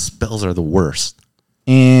 Oh, spells are the worst.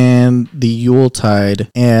 And the Yuletide,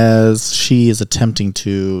 as she is attempting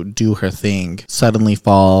to do her thing, suddenly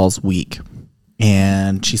falls weak.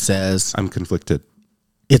 And she says, I'm conflicted.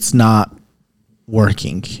 "It's not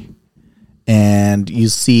working." And you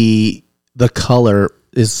see the color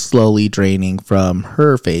is slowly draining from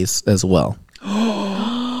her face as well.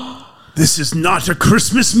 This is not a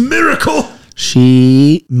Christmas miracle.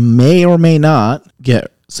 She may or may not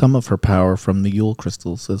get some of her power from the Yule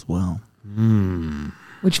crystals as well.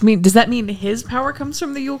 Which does that mean his power comes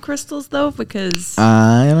from the Yule crystals though? Because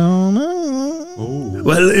I don't know.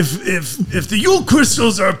 Well, if the Yule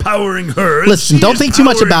crystals are powering her, Listen, she don't is think too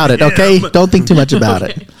much about it, powering okay? him. Don't think too much about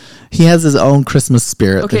it. He has his own Christmas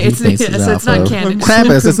spirit. Okay, that he it's bases so off it's not of. canon.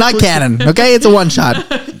 Krampus, it's not canon. Okay, it's a one shot.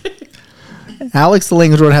 Alex the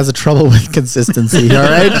Language Lord has a trouble with consistency. All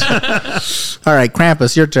right, all right,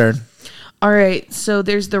 Krampus, your turn. all right, so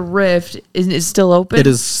there's the rift. Isn't it still open? It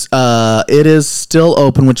is still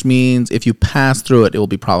open, which means if you pass through it, it will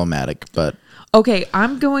be problematic. But Okay,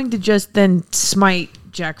 I'm going to just then smite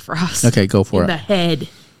Jack Frost. okay, go for in it. the head.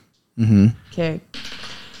 Mm-hmm. Okay.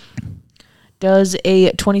 Does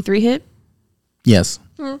a 23 hit? Yes.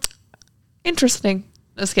 Interesting.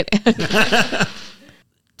 Just kidding.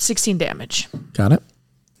 16 damage. Got it.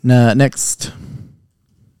 Next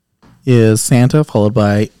is Santa, followed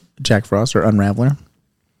by Jack Frost or Unraveler.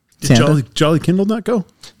 Did Santa. Jolly Kindle not go?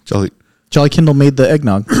 Jolly Kindle made the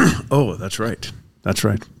eggnog. Oh, that's right. That's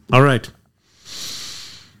right. All right.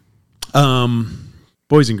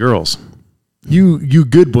 Boys and girls, you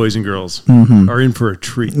good boys and girls are in for a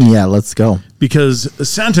treat Yeah, let's go. because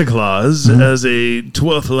Santa Claus, as a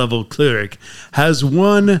 12th level cleric, has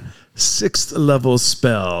one 6th level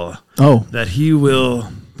spell Oh. that he will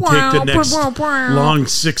take the next long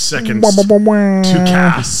 6 seconds to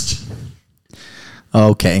cast.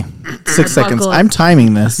 Okay. 6 seconds. Buckle up. I'm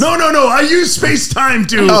timing this. No. I use space time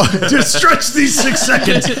to stretch these 6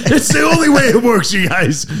 seconds. It's the only way it works, you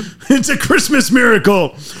guys. It's a Christmas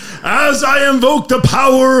miracle. As I invoke the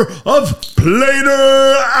power of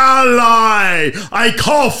Planar Ally, I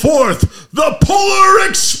call forth the Polar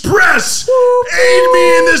Express. Aid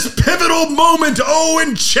me in this pivotal moment, oh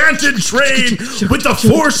enchanted train. With the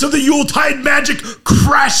force of the Yuletide magic,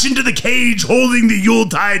 crash into the cage holding the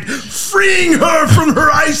Yuletide, freeing her from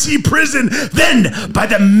her icy prison. Then, by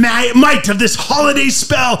the might of this holiday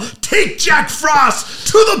spell, take Jack Frost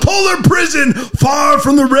to the polar prison, far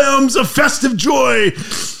from the realms of festive joy.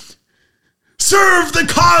 Serve the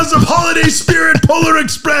cause of holiday spirit, Polar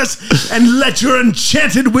Express, and let your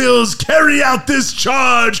enchanted wills carry out this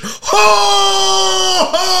charge.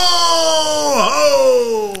 Ho, ho,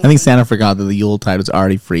 ho! I think Santa forgot that the Yuletide was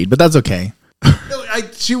already freed, but that's okay.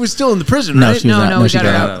 She was still in the prison, No, right? she was No, out. no, we she got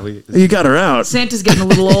her out. You got her out. Santa's getting a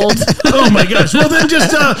little old. Oh my gosh! Well, then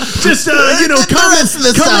just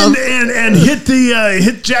come in and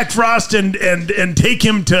hit Jack Frost and take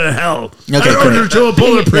him to hell. Okay, Or great. to a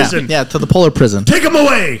polar prison. Yeah, to the polar prison. Take him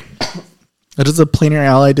away. What does a planar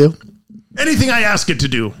ally do? Anything I ask it to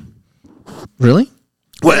do. Really?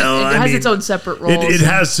 Well, It has its own separate roles. It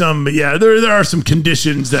has some, there are some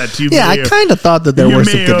conditions that you Yeah, may, I kind of thought that there you were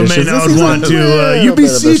some may or may conditions. not This is want a to. You little bit of a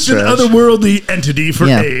beseech an stretch. otherworldly entity for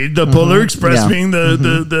Yeah. aid. The Polar Express Yeah. being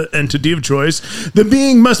the entity of choice. The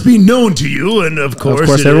being must be known to you, and of course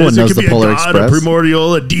everyone knows it could the be Polar a god, Express. a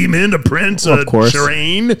primordial, a demon, a prince, Of a course.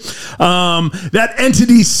 terrain. That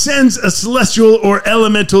entity sends a celestial or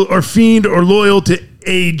elemental or fiend or loyal to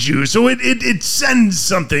aid you, so it sends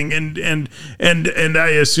something, and I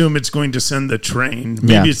assume it's going to send the train.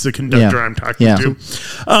 Maybe Yeah. it's the conductor Yeah. I'm talking Yeah. to.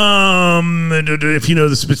 If you know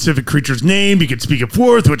the specific creature's name, you could speak it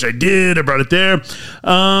forth, which I did. I brought it there.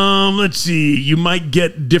 Let's see. You might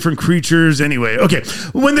get different creatures anyway. Okay.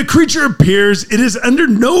 When the creature appears, it is under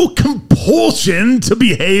no compulsion to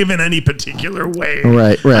behave in any particular way.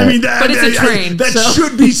 Right. I mean, that, But it's a train, that so-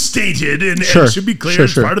 should be stated and Sure, should be clear sure,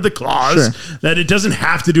 as sure. part of the clause that it doesn't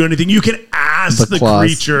have to do anything. You can ask The the clause,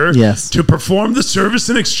 creature yes. to perform the service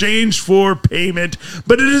in exchange for payment,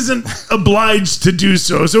 but it isn't obliged to do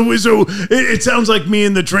so. So it sounds like me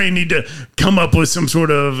and the train need to come up with some sort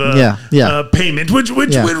of payment, which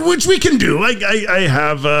we can do.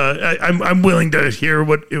 I'm willing to hear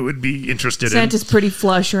what it would be interested Santa's pretty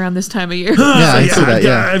flush around this time of year. Yeah, I see that,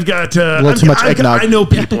 yeah. I've got A little too much eggnog. I know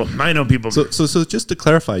people. I know people. So just to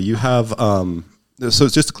clarify, you have a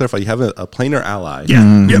planar ally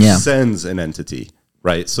Yeah. Yeah. sends an entity,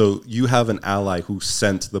 right? So you have an ally who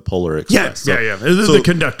sent the Polar Express. Yeah. The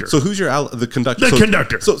conductor. So who's your ally? The conductor. The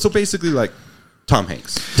conductor. So basically, like Tom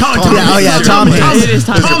Hanks. Tom Hanks. Tom Hanks. It is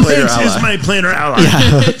Tom Tom Hanks. Hanks is my planar ally.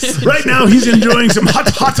 Right now, he's enjoying some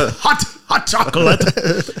hot chocolate.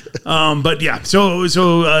 But yeah, so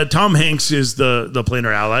Tom Hanks is the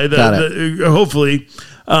planar ally. Got it. Hopefully,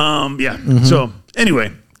 So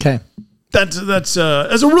anyway. Okay. That's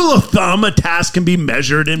as a rule of thumb, a task can be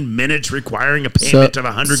measured in minutes, requiring a payment of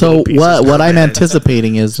 100 So gold pieces. what I'm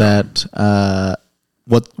anticipating is that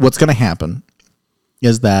what's going to happen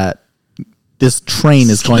is that this train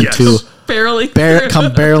is going Yes. to Barely.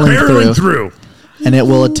 come barreling barreling through, through. and it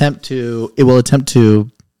will attempt to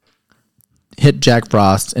hit Jack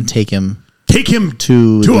Frost and take him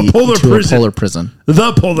to a polar prison.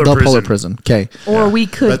 The polar prison. Okay. Or we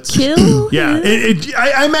could kill him. Yeah,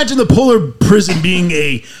 I imagine the polar prison being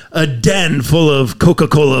a den full of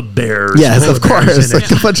Coca-Cola bears. Yes, polar of course. bears in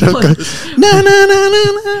Like it. a bunch of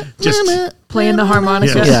no. Just Playing the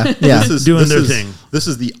harmonica. Yeah. Doing their thing. This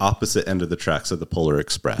is the opposite end of the tracks of the Polar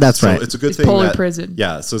Express. That's right. So it's a good It's thing polar that, prison.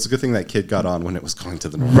 Yeah, so it's a good thing that kid got on when it was going to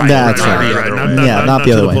the north. Right, That's right. right. Not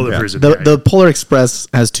the to other way. polar prison. The Polar Express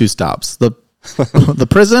has 2 stops: the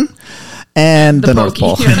prison and the North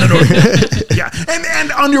pokey. Pole. And the North. Yeah,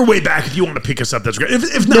 and on your way back, if you want to pick us up, that's great.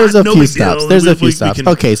 If not, There's a no few big stops. deal. There's a few We stops. can-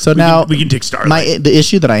 Okay, so we now we can take Starlight. the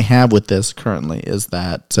issue that I have with this currently is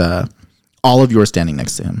that all of you are standing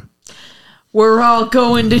next to him. We're all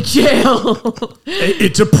going to jail.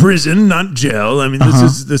 It's a prison, not jail. I mean,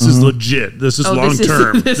 this is legit. This is Oh, long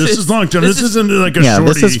term. This is long term. This isn't like a shorty.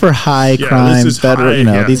 This is for high Yeah, crime, this is federal.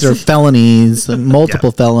 high, These are felonies,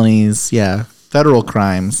 multiple felonies. Yeah, federal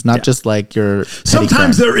crimes, not just like your. petty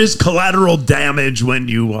Sometimes crime. there is collateral damage when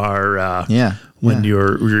you are. When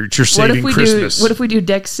you're saving Christmas. What if we do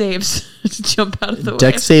deck saves to jump out of the way?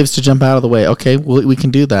 Deck saves to jump out of the way. Okay, we can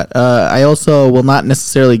do that. I also will not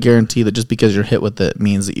necessarily guarantee that just because you're hit with it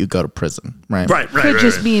means that you go to prison. Right. Could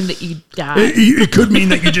just mean that you die. It could mean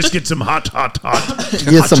that you just get some hot.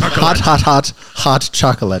 Get some hot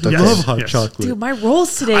chocolate. Okay. Yes. Love hot Yes. chocolate. Dude, my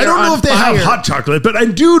rolls today I don't are know on if they fire. have hot chocolate, but I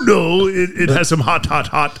do know it has some hot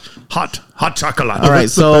chocolate. All right,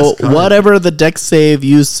 That's the so best kind. whatever the deck save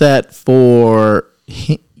you set for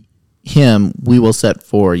him, we will set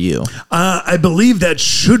for you. I believe that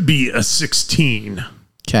should be a 16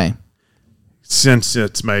 Okay. since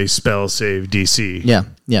it's my spell save DC. Yeah.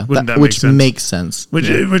 Wouldn't that which make sense? makes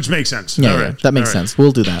sense. Which makes sense. Yeah, All yeah, right. that makes All right. sense.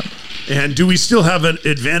 We'll do that. And do we still have an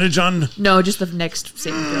advantage on? No, just the next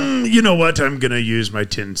saving throw. You know what? I'm going to use my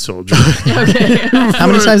tin soldier. Okay. How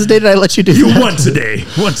many times a day did I let you do that?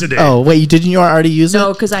 Once a day. Oh, wait, didn't you already use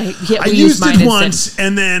No, it? because I we used mine it instead. once,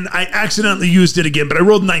 and then I accidentally used it again. But I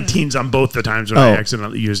rolled 19s on both the times when I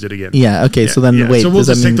accidentally used it again. Yeah, okay, so then wait. So we'll does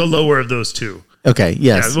that just take mean- the lower of those two. Okay,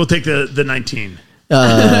 Yeah, yes. we'll take the 19.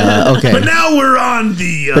 Okay. But now we're on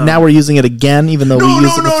the. But now we're using it again, even though we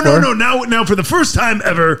used it before? No. Now for the first time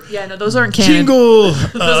ever, Yeah, no, those aren't canon. Jingle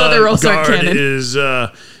other rolls aren't Guard canon.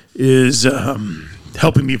 is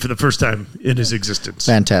helping me for the first time in his existence.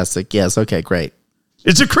 Fantastic. Yes, okay, great.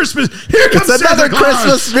 It's a Christmas. Here comes It's another Santa Claus.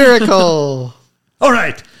 Christmas miracle. All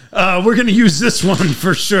right, we're going to use this one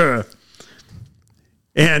for sure,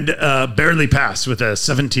 and barely pass with a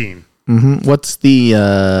 17. What's the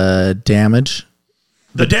damage?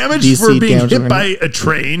 The damage DC for being damage hit by a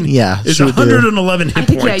train is should we do? 111 hit I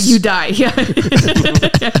think, points. yeah, you die. Yeah.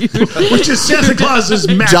 Which is Santa Claus's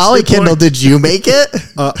max Jolly hit Kindle, point. did you make it?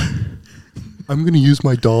 I'm going to use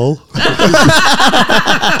my doll.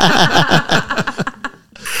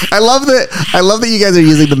 I love that you guys are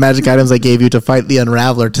using the magic items I gave you to fight the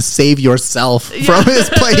Unraveler to save yourself from his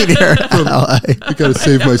plane here. I got to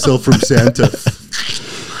save myself from Santa.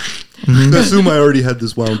 Assume I already had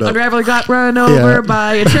this wound up. Unraveler got run over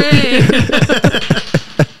by a train.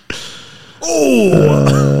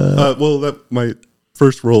 Well, my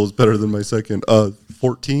first roll is better than my second.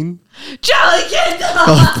 14. Jolly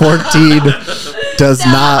Kindle! 14 does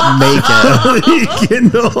not make it.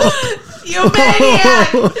 Kindle. You maniac!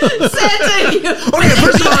 Santa, you... Okay,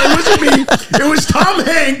 first of all, it wasn't me. It was Tom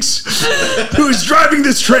Hanks who was driving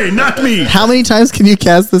this train, not me. How many times can you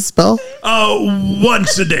cast this spell?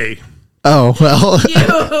 Once a day. Oh, well. You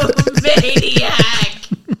maniac!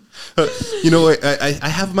 You know what? I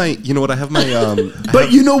have my. You know what? I have my.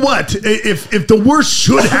 But you know what? If the worst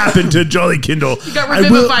should happen to Jolly Kindle, You got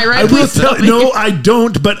Revivify, right? I will Please tell. tell me. No, I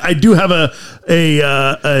don't. But I do have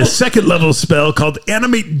a second level spell called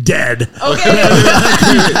Animate Dead. Okay.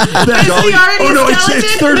 That- he already oh no, a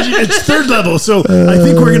it's skeleton? it's third level. So I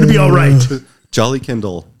think we're going to be all right. Jolly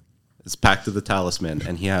Kindle is packed to the talisman,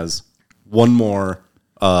 and he has one more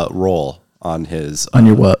roll on his. On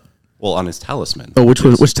your what? Well, on his talisman. Oh, which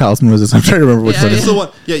talisman was this? I'm trying to remember which Yeah, one. This It is is. the one.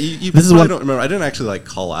 Yeah, you This is probably one- don't remember. I didn't actually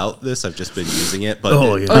call out this. I've just been using it. But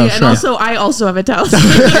Oh, yeah. Oh, yeah, and sure. also, I also have a talisman.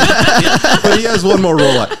 but he has one more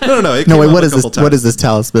roll on. No. It No, came wait, up what a is this? couple times. What is this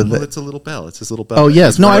talisman? Well, it's a little bell. It's his little bell. Oh,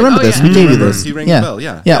 yes. No, I remember Oh, this. yeah. We gave you Remember, this. he rang the bell,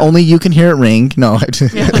 yeah. Yeah, only you can hear it ring. No.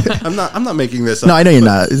 I'm not making this up. No, I know you're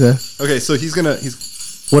but- not. Okay, so he's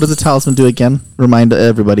What does the talisman do again? Remind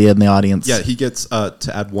everybody in the audience. yeah, he gets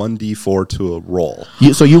to add 1d4 to a roll.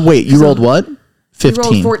 You rolled what? You rolled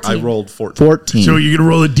 15. 14. I rolled 14. 14. So you're going to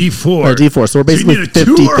roll a D4. A D4. So we're basically you need a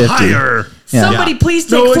 2 or 50-50. higher. Yeah. Somebody please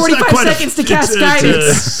take No, it's not 45 quite a- seconds to cast it's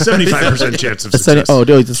guidance. a 75% chance of A 70 success. oh,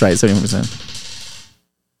 that's right. 71%.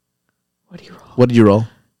 What do you roll? What did you roll?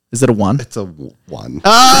 Is it a 1? It's a 1. Oh!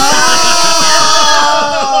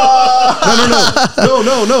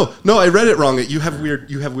 No. I read it wrong. You have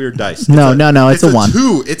weird dice. No. It's a 1.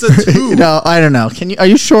 2. It's a 2. No, I don't know. Are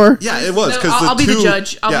you sure? Yeah, it was. No, I'll be the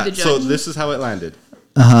judge. I'll be the So judge. this is how it landed.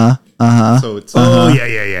 So it's Oh,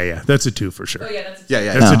 yeah. That's a 2 for sure. Oh, yeah, that's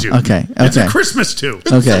That's a 2. Okay. It's a Christmas 2.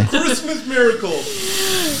 Okay. Christmas miracle.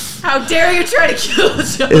 How dare you try to kill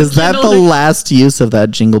us? Is that the last use of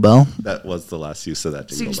that jingle bell? That was the last use of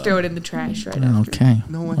that So you jingle just bell. throw it in the trash right now. Okay.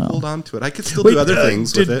 No, I hold on to it. I could still do other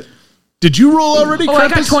things with it. Did you roll already, Oh, I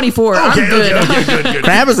got Krampus? 24. I'm good. Good.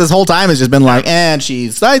 Krampus this whole time has just been like, and she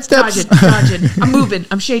sidesteps. Dodging. I'm moving.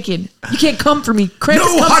 I'm shaking. You can't come for me. Krampus No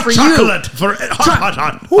comes hot for chocolate for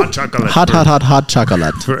hot chocolate. Hot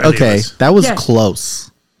chocolate. For any of Okay, us. that was Yeah.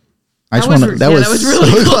 close. That was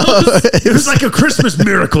really close. It was like a Christmas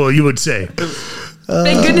miracle, you would say.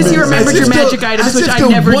 Thank goodness you remembered your magic items, which I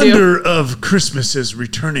never the do. wonder of Christmas is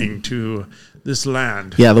returning to this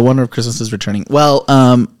land. Yeah, the wonder of Christmas is returning. Well,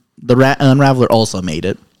 the Unraveler also made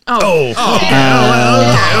it. Okay.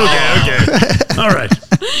 All right.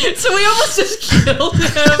 So we almost just killed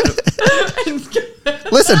him.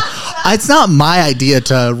 Listen, it's not my idea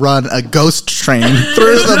to run a ghost train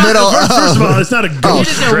through the middle First of of all, it's not a ghost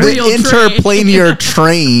It is a train. real the interplanar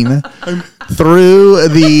train through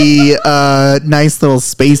the nice little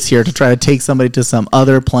space here to try to take somebody to some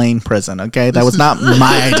other plane prison. Okay, that was not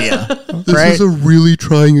my idea. This Right? is a really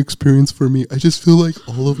trying experience for me. I just feel like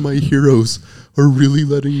all of my heroes are really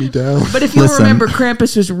letting me down. But if you Listen. remember,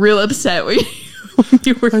 Krampus was real upset when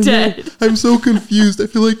you were dead. I'm so confused. I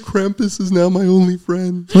feel like Krampus is now my only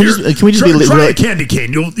friend. Can we just be Try really? a candy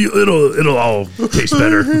cane. It'll all taste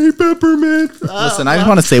better. Hey, Peppermint. Listen, I just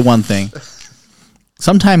want to say one thing.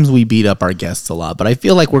 Sometimes we beat up our guests a lot, but I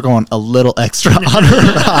feel like we're going a little extra on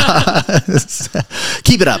her.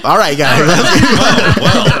 Keep it up. All right, guys.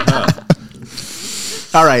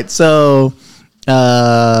 All right, so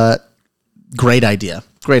great idea.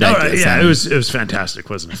 Great All idea. right, yeah, Sam. it was fantastic,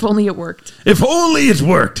 wasn't it? If only it worked. If only it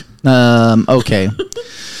worked. Okay.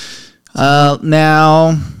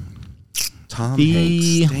 Now Tom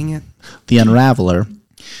The- Hanks. Dang it. the Unraveler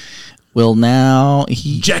will now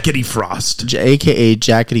Jackety Frost. aka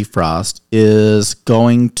Jackety Frost is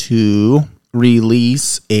going to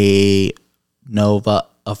release a Nova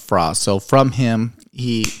of Frost. So from him,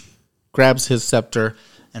 he grabs his scepter,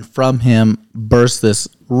 and from him bursts this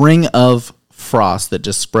ring of frost that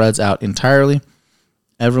just spreads out entirely.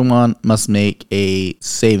 Everyone must make a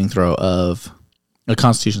saving throw of a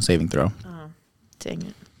Constitution saving throw. Dang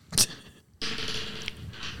it.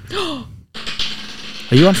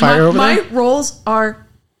 Are you on fire over My there? rolls are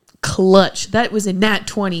clutch. That was a nat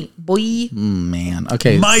 20. Boy. Man,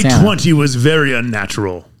 okay. My Sam, 20 was very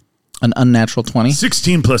unnatural. an unnatural 20.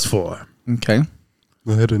 16 plus 4. Okay,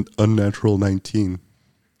 I had an unnatural 19.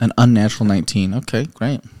 an unnatural 19. Okay,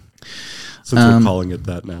 great. Since we're calling it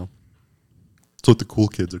that now. That's what the cool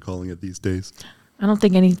kids are calling it these days. I don't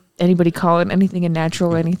think anybody calling anything a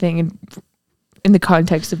natural anything in the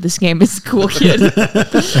context of this game is cool kid.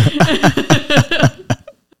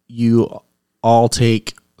 You all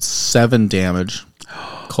take 7 damage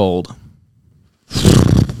cold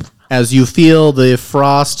as you feel the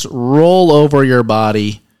frost roll over your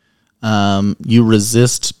body. You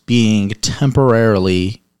resist being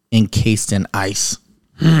temporarily encased in ice.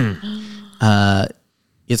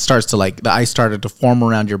 It starts to the ice started to form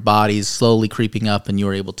around your body, slowly creeping up, and you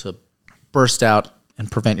were able to burst out and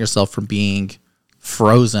prevent yourself from being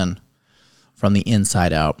frozen from the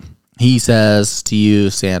inside out. He says to you,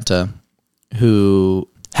 Santa, who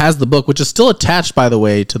has the book, which is still attached, by the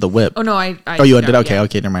way, to the whip. Oh, no, I Oh, you did? Okay, yeah.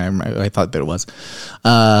 okay, never mind. I thought that it was.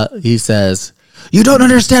 He says, "You don't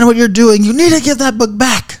understand what you're doing. You need to give that book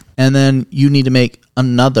back." And then you need to make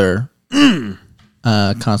another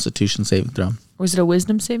Constitution saving throw. Was it a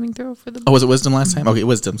wisdom saving throw for the Oh, was it wisdom last time? Okay,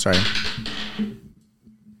 wisdom, sorry.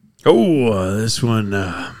 Oh, this one,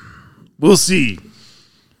 we'll see.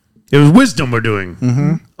 It was wisdom we're doing.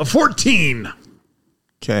 Mm-hmm. A 14.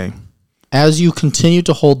 Okay. As you continue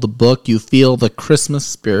to hold the book, you feel the Christmas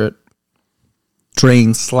spirit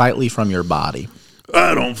drain slightly from your body.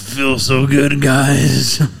 I don't feel so good,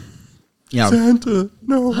 guys. Yeah. Santa,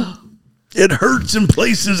 no. It hurts in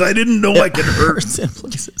places I didn't know I could hurt. Hurts in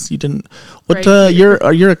places you didn't. What? Right. You're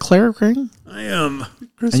a cleric, right? I am.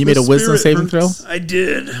 And you made a wisdom saving throw. I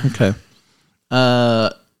did. Okay.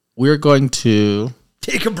 We're going to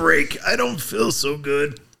Take a break. I don't feel so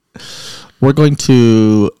good.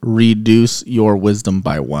 reduce your wisdom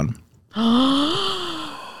by 1.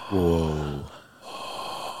 Whoa.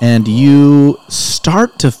 And you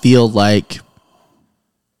start to feel like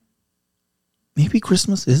maybe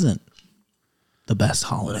Christmas isn't the best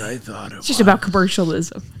holiday. I thought it It's just about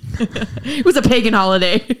commercialism. It was a pagan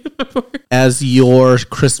holiday. As your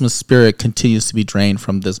Christmas spirit continues to be drained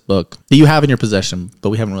from this book that you have in your possession, but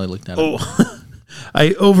we haven't really looked at it. Oh, I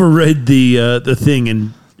overread the thing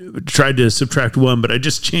and tried to subtract 1, but I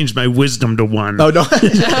just changed my wisdom to 1. Oh, no. So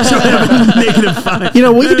I have -5. You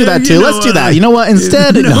know, we can do that too. Let's do that. You know what?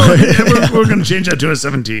 Instead, we're going to change that to a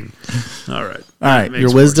 17. All right. All right. Makes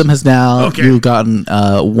Your wisdom more has now, Okay. you've gotten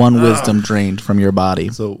 1 wisdom drained from your body.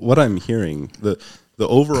 So what I'm hearing, the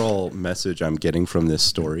overall message I'm getting from this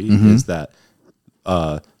story is that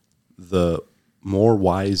the more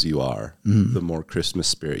wise you are, the more Christmas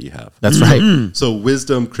spirit you have. That's right. So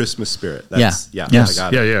wisdom, Christmas spirit. That's, Yeah. yeah, Yes. I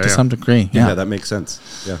got it. Yeah, To some degree. Yeah, Yeah. that makes sense.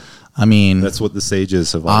 Yeah, I mean, that's what the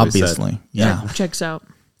sages have always obviously. Yeah. Checks out.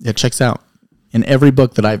 It checks out. In every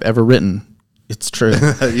book that I've ever written, it's true.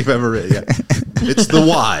 said. You've ever read, yeah. It's the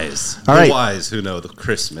wise. All the right. wise who know the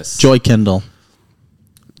Christmas. Joy Kindle.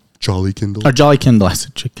 Jolly Kindle. Or Jolly Kindle. I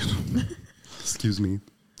said Joy Kindle. Excuse me.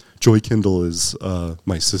 Joy Kindle is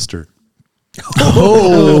my sister.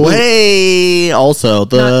 Oh, hey. Also,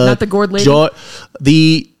 Not the gourd lady?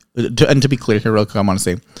 And to be clear here, real quick, I want to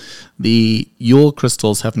say the Yule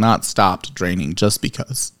crystals have not stopped draining just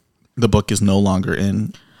because the book is no longer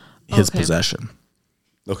in his Okay. possession.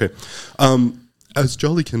 Okay. As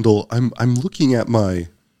Jolly Kindle, I'm looking at my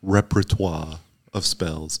repertoire of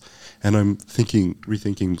spells, and I'm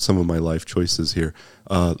rethinking some of my life choices here.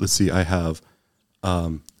 Let's see. I have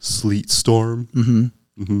Sleet Storm.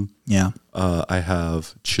 Yeah. I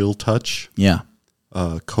have Chill Touch. Yeah.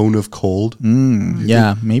 Cone of Cold.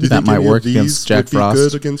 Yeah. Do Maybe you that think might any of work these against Jack would be Frost.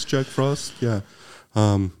 good against Jack Frost. Yeah.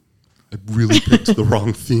 I really picked the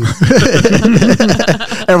wrong theme.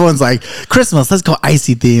 Everyone's like, Christmas, let's go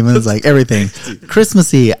icy theme. And it's like everything.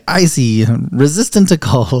 Christmassy, icy, resistant to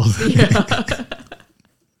cold.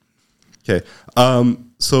 Okay.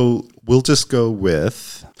 So we'll just go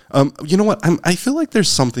with. You know what? I feel like there's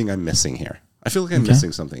something I'm missing here. I feel like I'm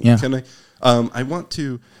missing something. Yeah. Can I? I want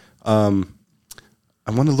to. I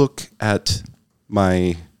want to look at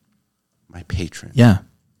my patron. Yeah.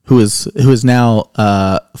 Who is now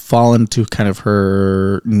fallen to kind of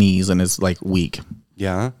her knees and is like weak.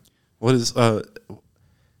 Yeah. What is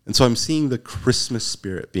and so I'm seeing the Christmas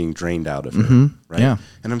spirit being drained out of her, right? Yeah.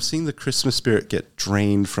 And I'm seeing the Christmas spirit get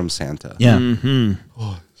drained from Santa. Yeah.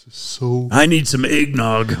 Oh, this is so I need some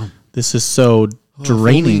eggnog. This is so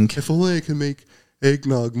draining. If only I can make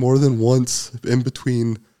eggnog more than once in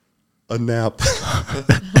between a nap.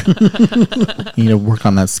 You need to work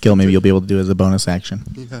on that skill. Maybe you'll be able to do it as a bonus action.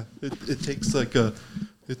 Yeah, it takes like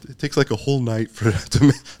a whole night for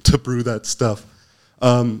to brew that stuff.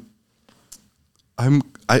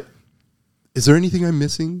 Is there anything I'm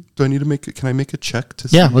missing? Do I need to can I make a check to?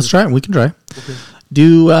 Yeah, see let's if- try it. We can try. Okay.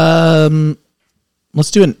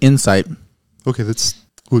 Let's do an insight. Okay,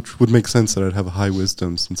 which would make sense that I'd have a high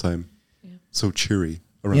wisdom since I'm so cheery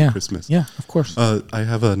around Christmas. Yeah, of course. I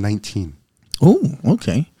have a 19. Oh,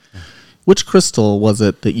 okay. Which crystal was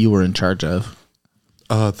it that you were in charge of?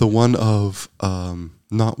 The one of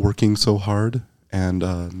not working so hard and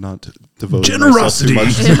not devoting myself too Generosity.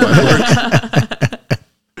 much to my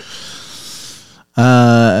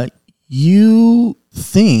work. You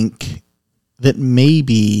think that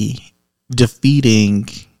maybe defeating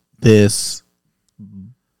this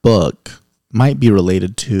book might be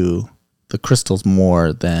related to the crystals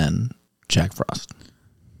more than Jack Frost.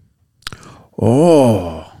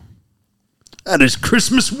 Oh, that is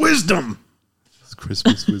Christmas wisdom. It's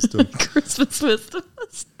Christmas wisdom. Christmas wisdom.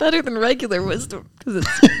 That's better than regular wisdom because it's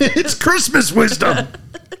It's Christmas wisdom.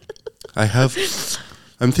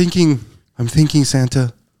 I'm thinking,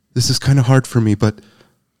 Santa, this is kind of hard for me, but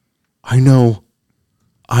I know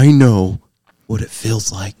what it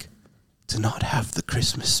feels like to not have the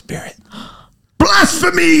Christmas spirit.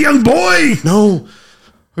 Blasphemy, young boy. No,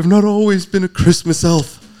 I've not always been a Christmas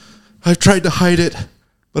elf. I've tried to hide it,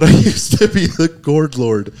 but I used to be the Gourd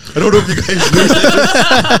Lord. I don't know if you guys knew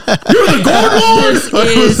that. You're the Gourd Lord.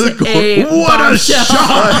 this is a What a bombshell.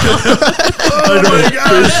 shock! Oh my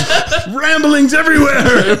gosh! Ramblings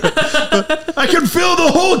everywhere. I can feel the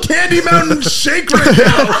whole Candy Mountain shake right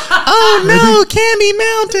now. Oh no, Candy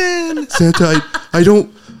Mountain! Santa, I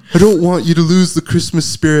don't want you to lose the Christmas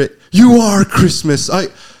spirit. You are Christmas.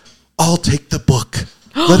 I'll take the book.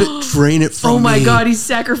 Let it drain it from me. Oh my God, he's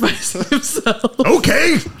sacrificing himself.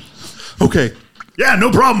 Okay. Okay. Yeah,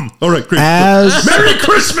 no problem. All right, great. As Merry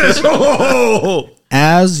Christmas. Oh.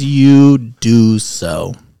 As you do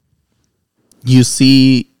so, you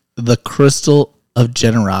see the crystal of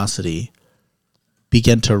generosity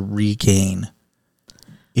begin to regain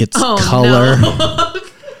its color, no.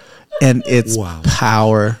 and its Wow.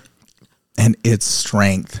 power, and its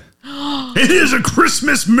strength. It is a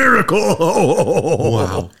Christmas miracle.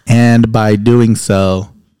 Wow. And by doing so,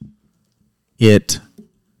 it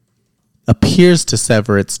appears to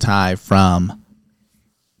sever its tie from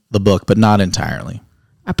the book, but not entirely.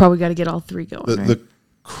 I probably got to get all three going. The, right? the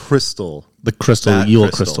crystal. The crystal, That Yule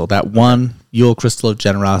crystal. crystal, that one Yule crystal of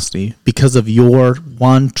generosity, because of your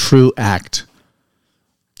one true act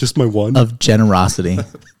Just my one. of generosity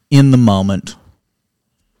in the moment.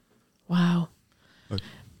 Wow.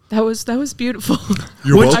 That was beautiful.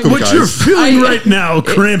 You're welcome, What guys. you're feeling I- right now,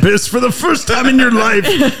 Krampus, for the first time in your life,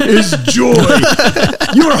 is joy.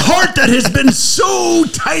 Your heart that has been so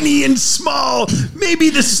tiny and small, maybe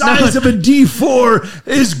the size of a D4,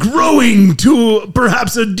 is growing to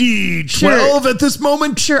perhaps a D12 at this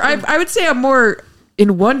moment. Sure, I would say I'm more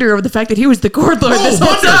in wonder of the fact that he was the Court Lord this whole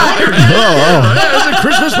wonder, time. That was a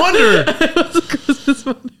Christmas wonder.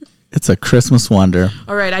 It's a Christmas wonder.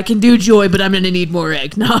 All right, I can do joy, but I'm going to need more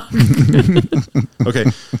eggnog. Okay,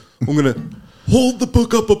 I'm gonna hold the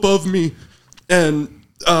book up above me, and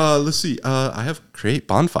let's see. I have create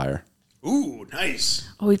bonfire, Ooh, nice.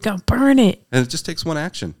 Oh, he's going to burn it. and it just takes one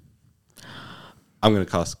action. I'm gonna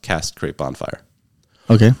cast create bonfire.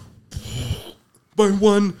 Okay. My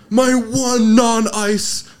one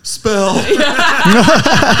non-ice spell.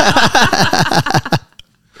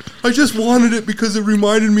 I just wanted it because it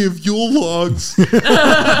reminded me of Yule logs.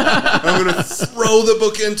 I'm gonna throw the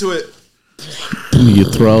book into it. You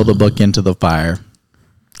throw the book into the fire.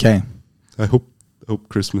 Okay. I hope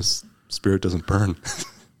Christmas spirit doesn't burn.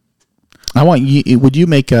 I want you. Would you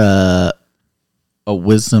make a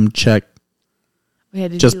wisdom check We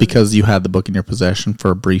had to just do- because you had the book in your possession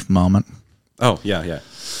for a brief moment? Oh yeah.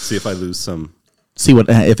 See if I lose some. See what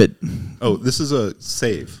if it. Oh, this is a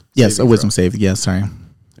save. Yes, Saving a wisdom throw. save. Yes, sorry.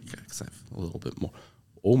 Okay, 'cause I have a little bit more.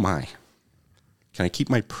 Oh my! Can I keep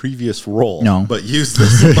my previous roll? No. But use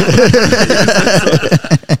this.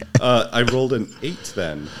 I rolled an 8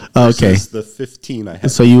 then. Okay. versus the 15 I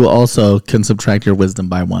had. So you also can subtract your wisdom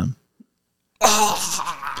by 1.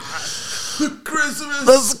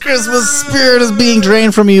 Christmas. The Christmas spirit is being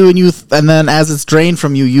drained from you, and then as it's drained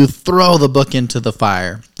from you, you throw the book into the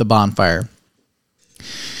fire, the bonfire.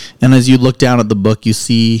 And as you look down at the book, you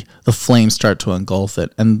see the flames start to engulf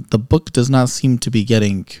it, and the book does not seem to be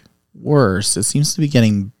getting worse; it seems to be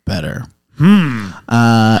getting better.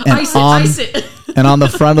 Ice it. And on the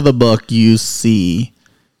front of the book, you see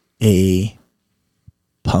a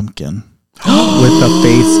pumpkin with a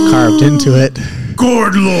face carved into it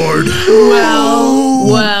Gourd Lord.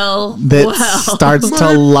 Well. that starts to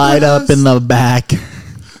light up in the back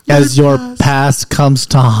as your past comes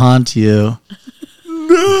to haunt you.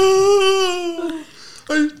 No.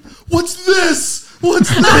 What's this? What's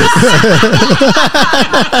this?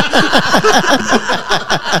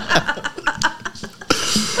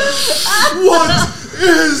 What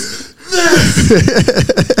is this?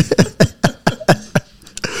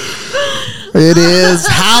 It is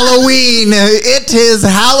Halloween. It is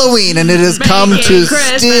Halloween, and it has come Making to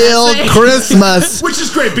Christmas. steal Christmas. Which is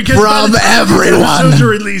great because From by the time these everyone. episodes are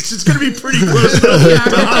released, it's going to be pretty close to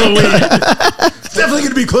Halloween. It's definitely going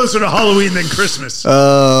to be closer to Halloween than Christmas.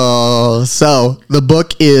 Oh, so the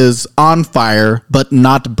book is on fire, but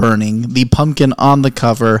not burning. The pumpkin on the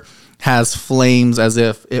cover has flames as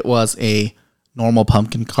if it was a normal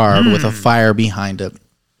pumpkin card with a fire behind it,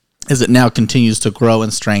 as it now continues to grow in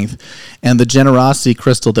strength. And the generosity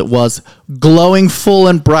crystal that was glowing full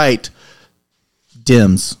and bright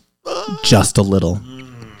dims just a little.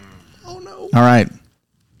 Oh, no. All right.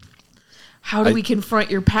 How do we confront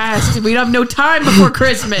your past? We have no time before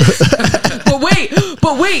Christmas. But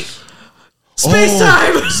wait. Space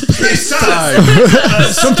time. Space time.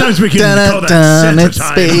 Sometimes we can call that Dun-dun-dun, Santa it's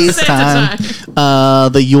time. space Santa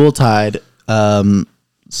time. The Yuletide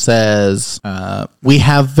says, we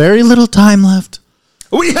have very little time left.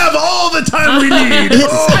 We have all the time we need.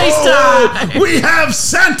 Space time. We have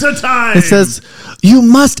Santa time. It says, you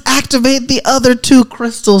must activate the other 2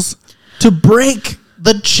 crystals to break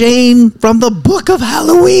the chain from the Book of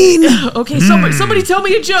Halloween. Okay, somebody tell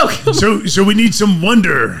me a joke. So we need some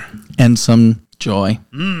wonder. And some joy.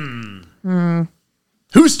 Whose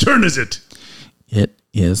turn is it? It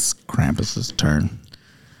is Krampus's turn.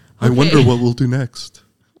 I wonder what we'll do next.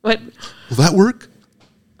 What? Will that work?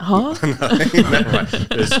 Huh? Never mind.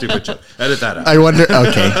 It's a stupid joke. Edit that out. I wonder.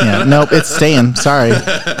 Okay. Yeah. Nope. It's staying. Sorry.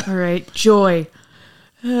 All right, joy.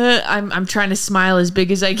 I'm trying to smile as big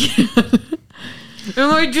as I can. Am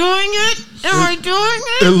I doing it? Am I doing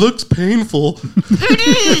It it? looks painful. It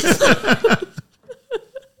is.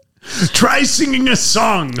 Try singing a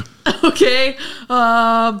song. Okay.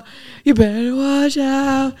 You better watch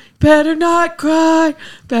out. Better not cry.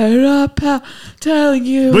 Better not pout. Telling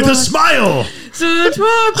you. With a smile.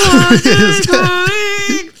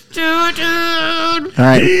 All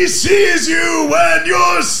right. He sees you when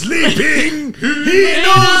you're sleeping. He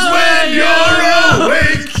knows when you're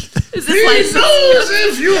awake. Is He this knows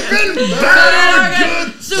if you've been bad or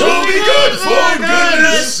good. So be good for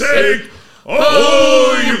goodness sake.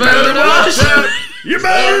 Oh, you better watch out. You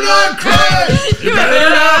better not cry. You better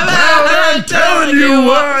not pout. I'm telling you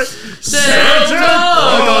what. Santa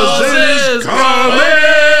Claus is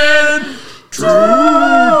coming to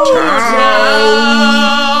town.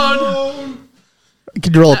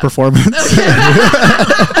 Could you roll a performance?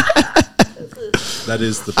 That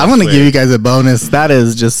is the. I'm going to give you guys a bonus. That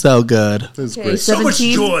is just so good. That's Okay, great. So much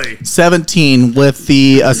 17. joy. 17 with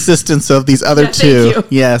the assistance of these other Yeah, two.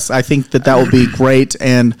 thank you. Yes, I think that will be great.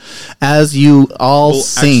 And as you all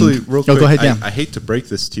sing, Actually, real quick, go ahead. Yeah, I hate to break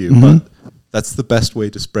this to you, but that's the best way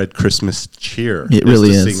to spread Christmas cheer. It really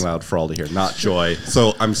to is. Sing loud for all to hear, not joy.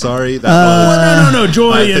 So I'm sorry. That No.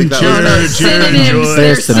 Joy I think and that cheer, was- cheer and Synonyms. joy.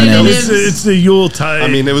 There's synonyms. It's the Yuletide. I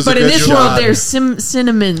mean, it was. But a in good this shot. world, there's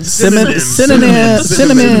cinnamons.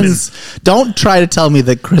 Cinnamons. Don't try to tell me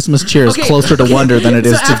that Christmas cheer is closer to wonder than it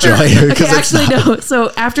is to joy. Okay, 'cause it's actually, not. no.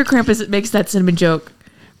 So after Krampus makes that cinnamon joke,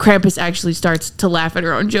 Krampus actually starts to laugh at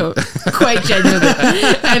her own joke quite genuinely.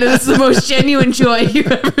 And it's the most genuine joy you've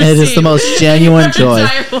ever seen. It is the most genuine in your joy.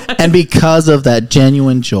 entire life. And because of that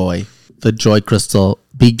genuine joy, the joy crystal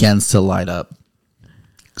begins to light up.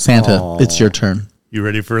 Santa, it's your turn. You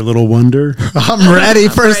ready for a little wonder? I'm ready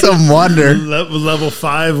for ready. some wonder. Level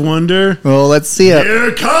 5 wonder. Well, let's see it.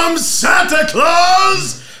 Here comes Santa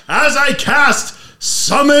Claus as I cast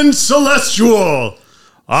Summon Celestial.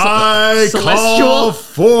 I call Celestial?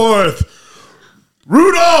 forth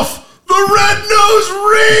Rudolph the Red-Nosed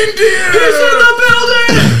Reindeer. He's in the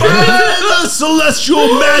building. By the celestial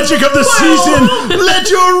magic of the season, let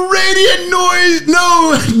your radiant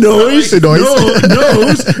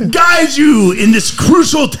nose guide you in this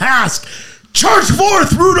crucial task. Charge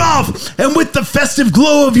forth, Rudolph, and with the festive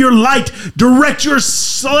glow of your light, direct your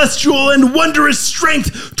celestial and wondrous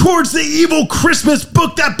strength towards the evil Christmas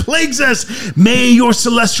book that plagues us. May your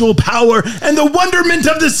celestial power and the wonderment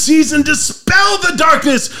of the season dispel the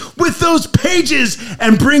darkness with those pages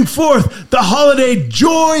and bring forth the holiday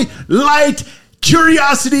joy, light,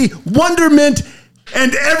 curiosity, wonderment,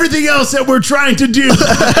 and everything else that we're trying to do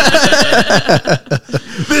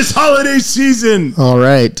this holiday season. All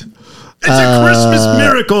right. It's a Christmas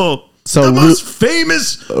miracle. so the most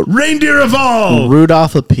famous reindeer of all.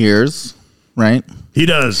 Rudolph appears, right? He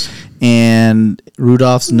does. And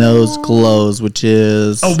Rudolph's nose glows, which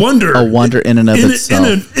is A wonder. A wonder in and of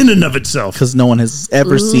itself. In and of itself. Because no one has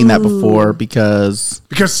ever seen that before. Because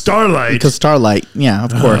Starlight, yeah,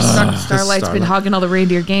 of course. Starlight's been hogging all the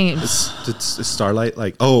reindeer games. It's Starlight,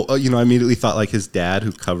 like I immediately thought like his dad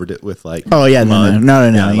who covered it with like Oh, yeah, no, mud. no,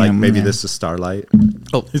 Yeah, like yeah, maybe yeah. this is Starlight.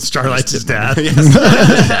 Oh, it's Starlight's his dad.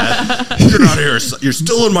 You're not here. You're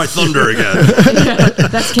still in my thunder again.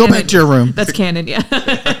 That's Go canon. back to your room. That's canon, yeah.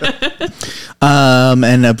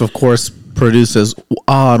 And of course produces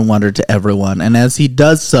awe and wonder to everyone. And as he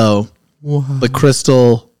does so, the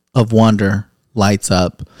crystal of wonder lights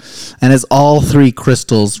up. And as all three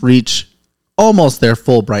crystals reach almost their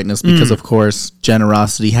full brightness, because of course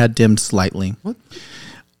generosity had dimmed slightly.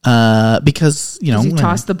 Because You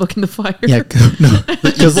tossed the book in the fire. yeah,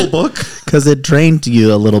 Evil book. because it drained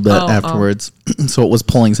you a little bit Oh. afterwards, so it was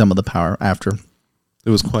pulling some of the power after. It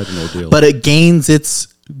was quite an ordeal. But it gains its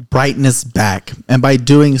brightness back, and by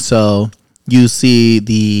doing so, you see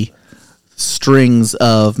the strings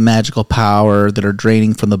of magical power that are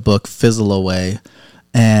draining from the book fizzle away,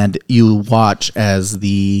 and you watch as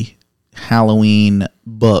the Halloween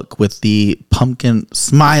book with the pumpkin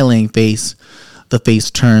smiling face, the face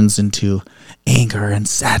turns into anger and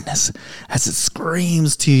sadness as it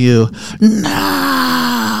screams to you,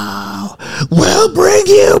 "Now we'll bring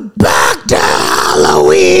you back to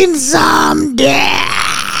Halloween someday."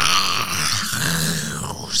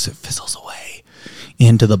 It fizzles away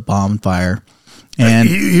into the bonfire. And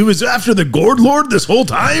he was after the Gourd Lord this whole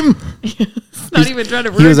time? Not even trying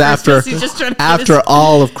to ruin he was Christmas. He's just trying to get his-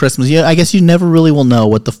 all of Christmas. Yeah, I guess you never really will know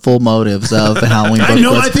what the full motives of the Halloween book I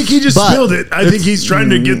know. was. I think he just But- spilled it. I think he's trying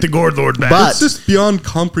to get the Gourd Lord back. But- it's just beyond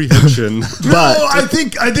comprehension. But no, I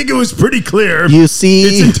think it was pretty clear. you Its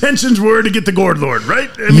see, intentions were to get the Gourd Lord, right?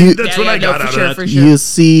 I mean, that's what I got out of that. For sure. you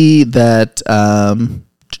see that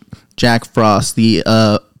Jack Frost, the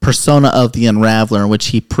persona of the Unraveler, which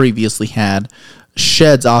he previously had,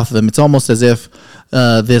 sheds off of him. It's almost as if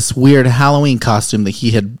this weird Halloween costume that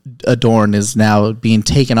he had adorned is now being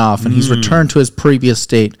taken off, and he's returned to his previous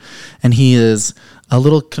state, and he is a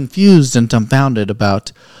little confused and dumbfounded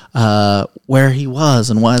about where he was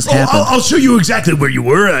and what has happened. I'll show you exactly where you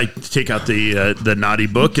were. I take out the naughty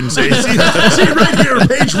book and say, see right here,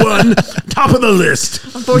 page 1, top of the list.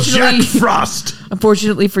 Unfortunately, Jack Frost.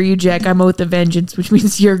 Unfortunately for you, Jack, I'm oath of vengeance, which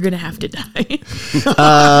means you're gonna have to die.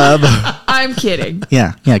 I'm kidding.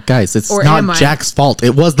 Yeah, guys, it's Or am not I? Jack's fault.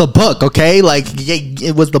 It was the book, okay? Like,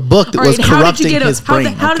 it was the book that All was right, how did you corrupting get his brain.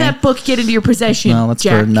 how did that book get into your possession? Well, that's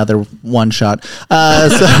Jack? for another one shot.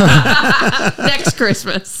 Next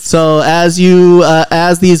Christmas. So as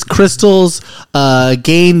these crystals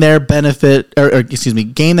gain their benefit,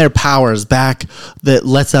 gain their powers back, that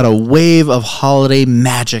lets out a wave of holiday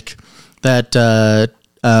magic that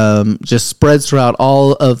just spreads throughout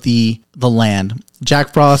all of the land.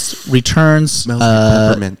 Jack Frost returns. Smells like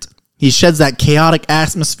peppermint. He sheds that chaotic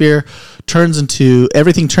atmosphere,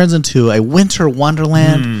 everything turns into a winter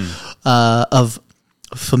wonderland of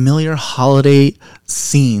familiar holiday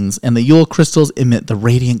scenes, and the Yule crystals emit the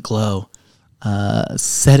radiant glow,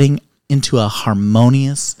 setting into a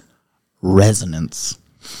harmonious resonance.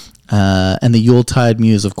 And the Yuletide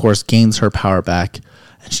Muse, of course, gains her power back,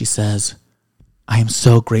 and she says, I am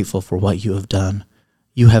so grateful for what you have done.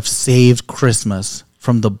 You have saved Christmas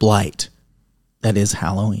from the blight that is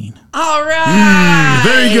Halloween. All right.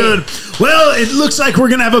 Very good. Well, it looks like we're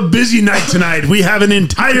going to have a busy night tonight. We have an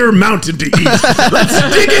entire mountain to eat.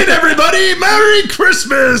 Let's dig in, everybody. Merry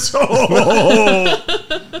Christmas. Oh.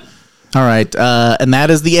 All right, and that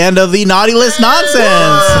is the end of the Naughty List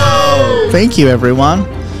nonsense. Thank you, everyone.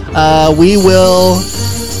 We will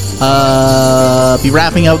be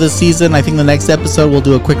wrapping up this season. I think the next episode we'll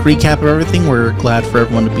do a quick recap of everything. We're glad for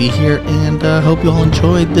everyone to be here, and hope you all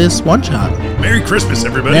enjoyed this one shot. Merry Christmas,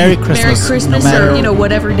 everybody. Merry Christmas. Merry Christmas, or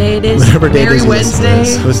whatever day it is. Whatever day it Merry is you listen to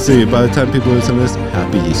Wednesday. this. Let's see. By the time people listen to this,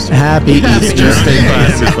 Happy Easter. Happy Easter. Stay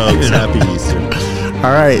classy, folks. Happy Easter.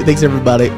 All right, thanks, everybody.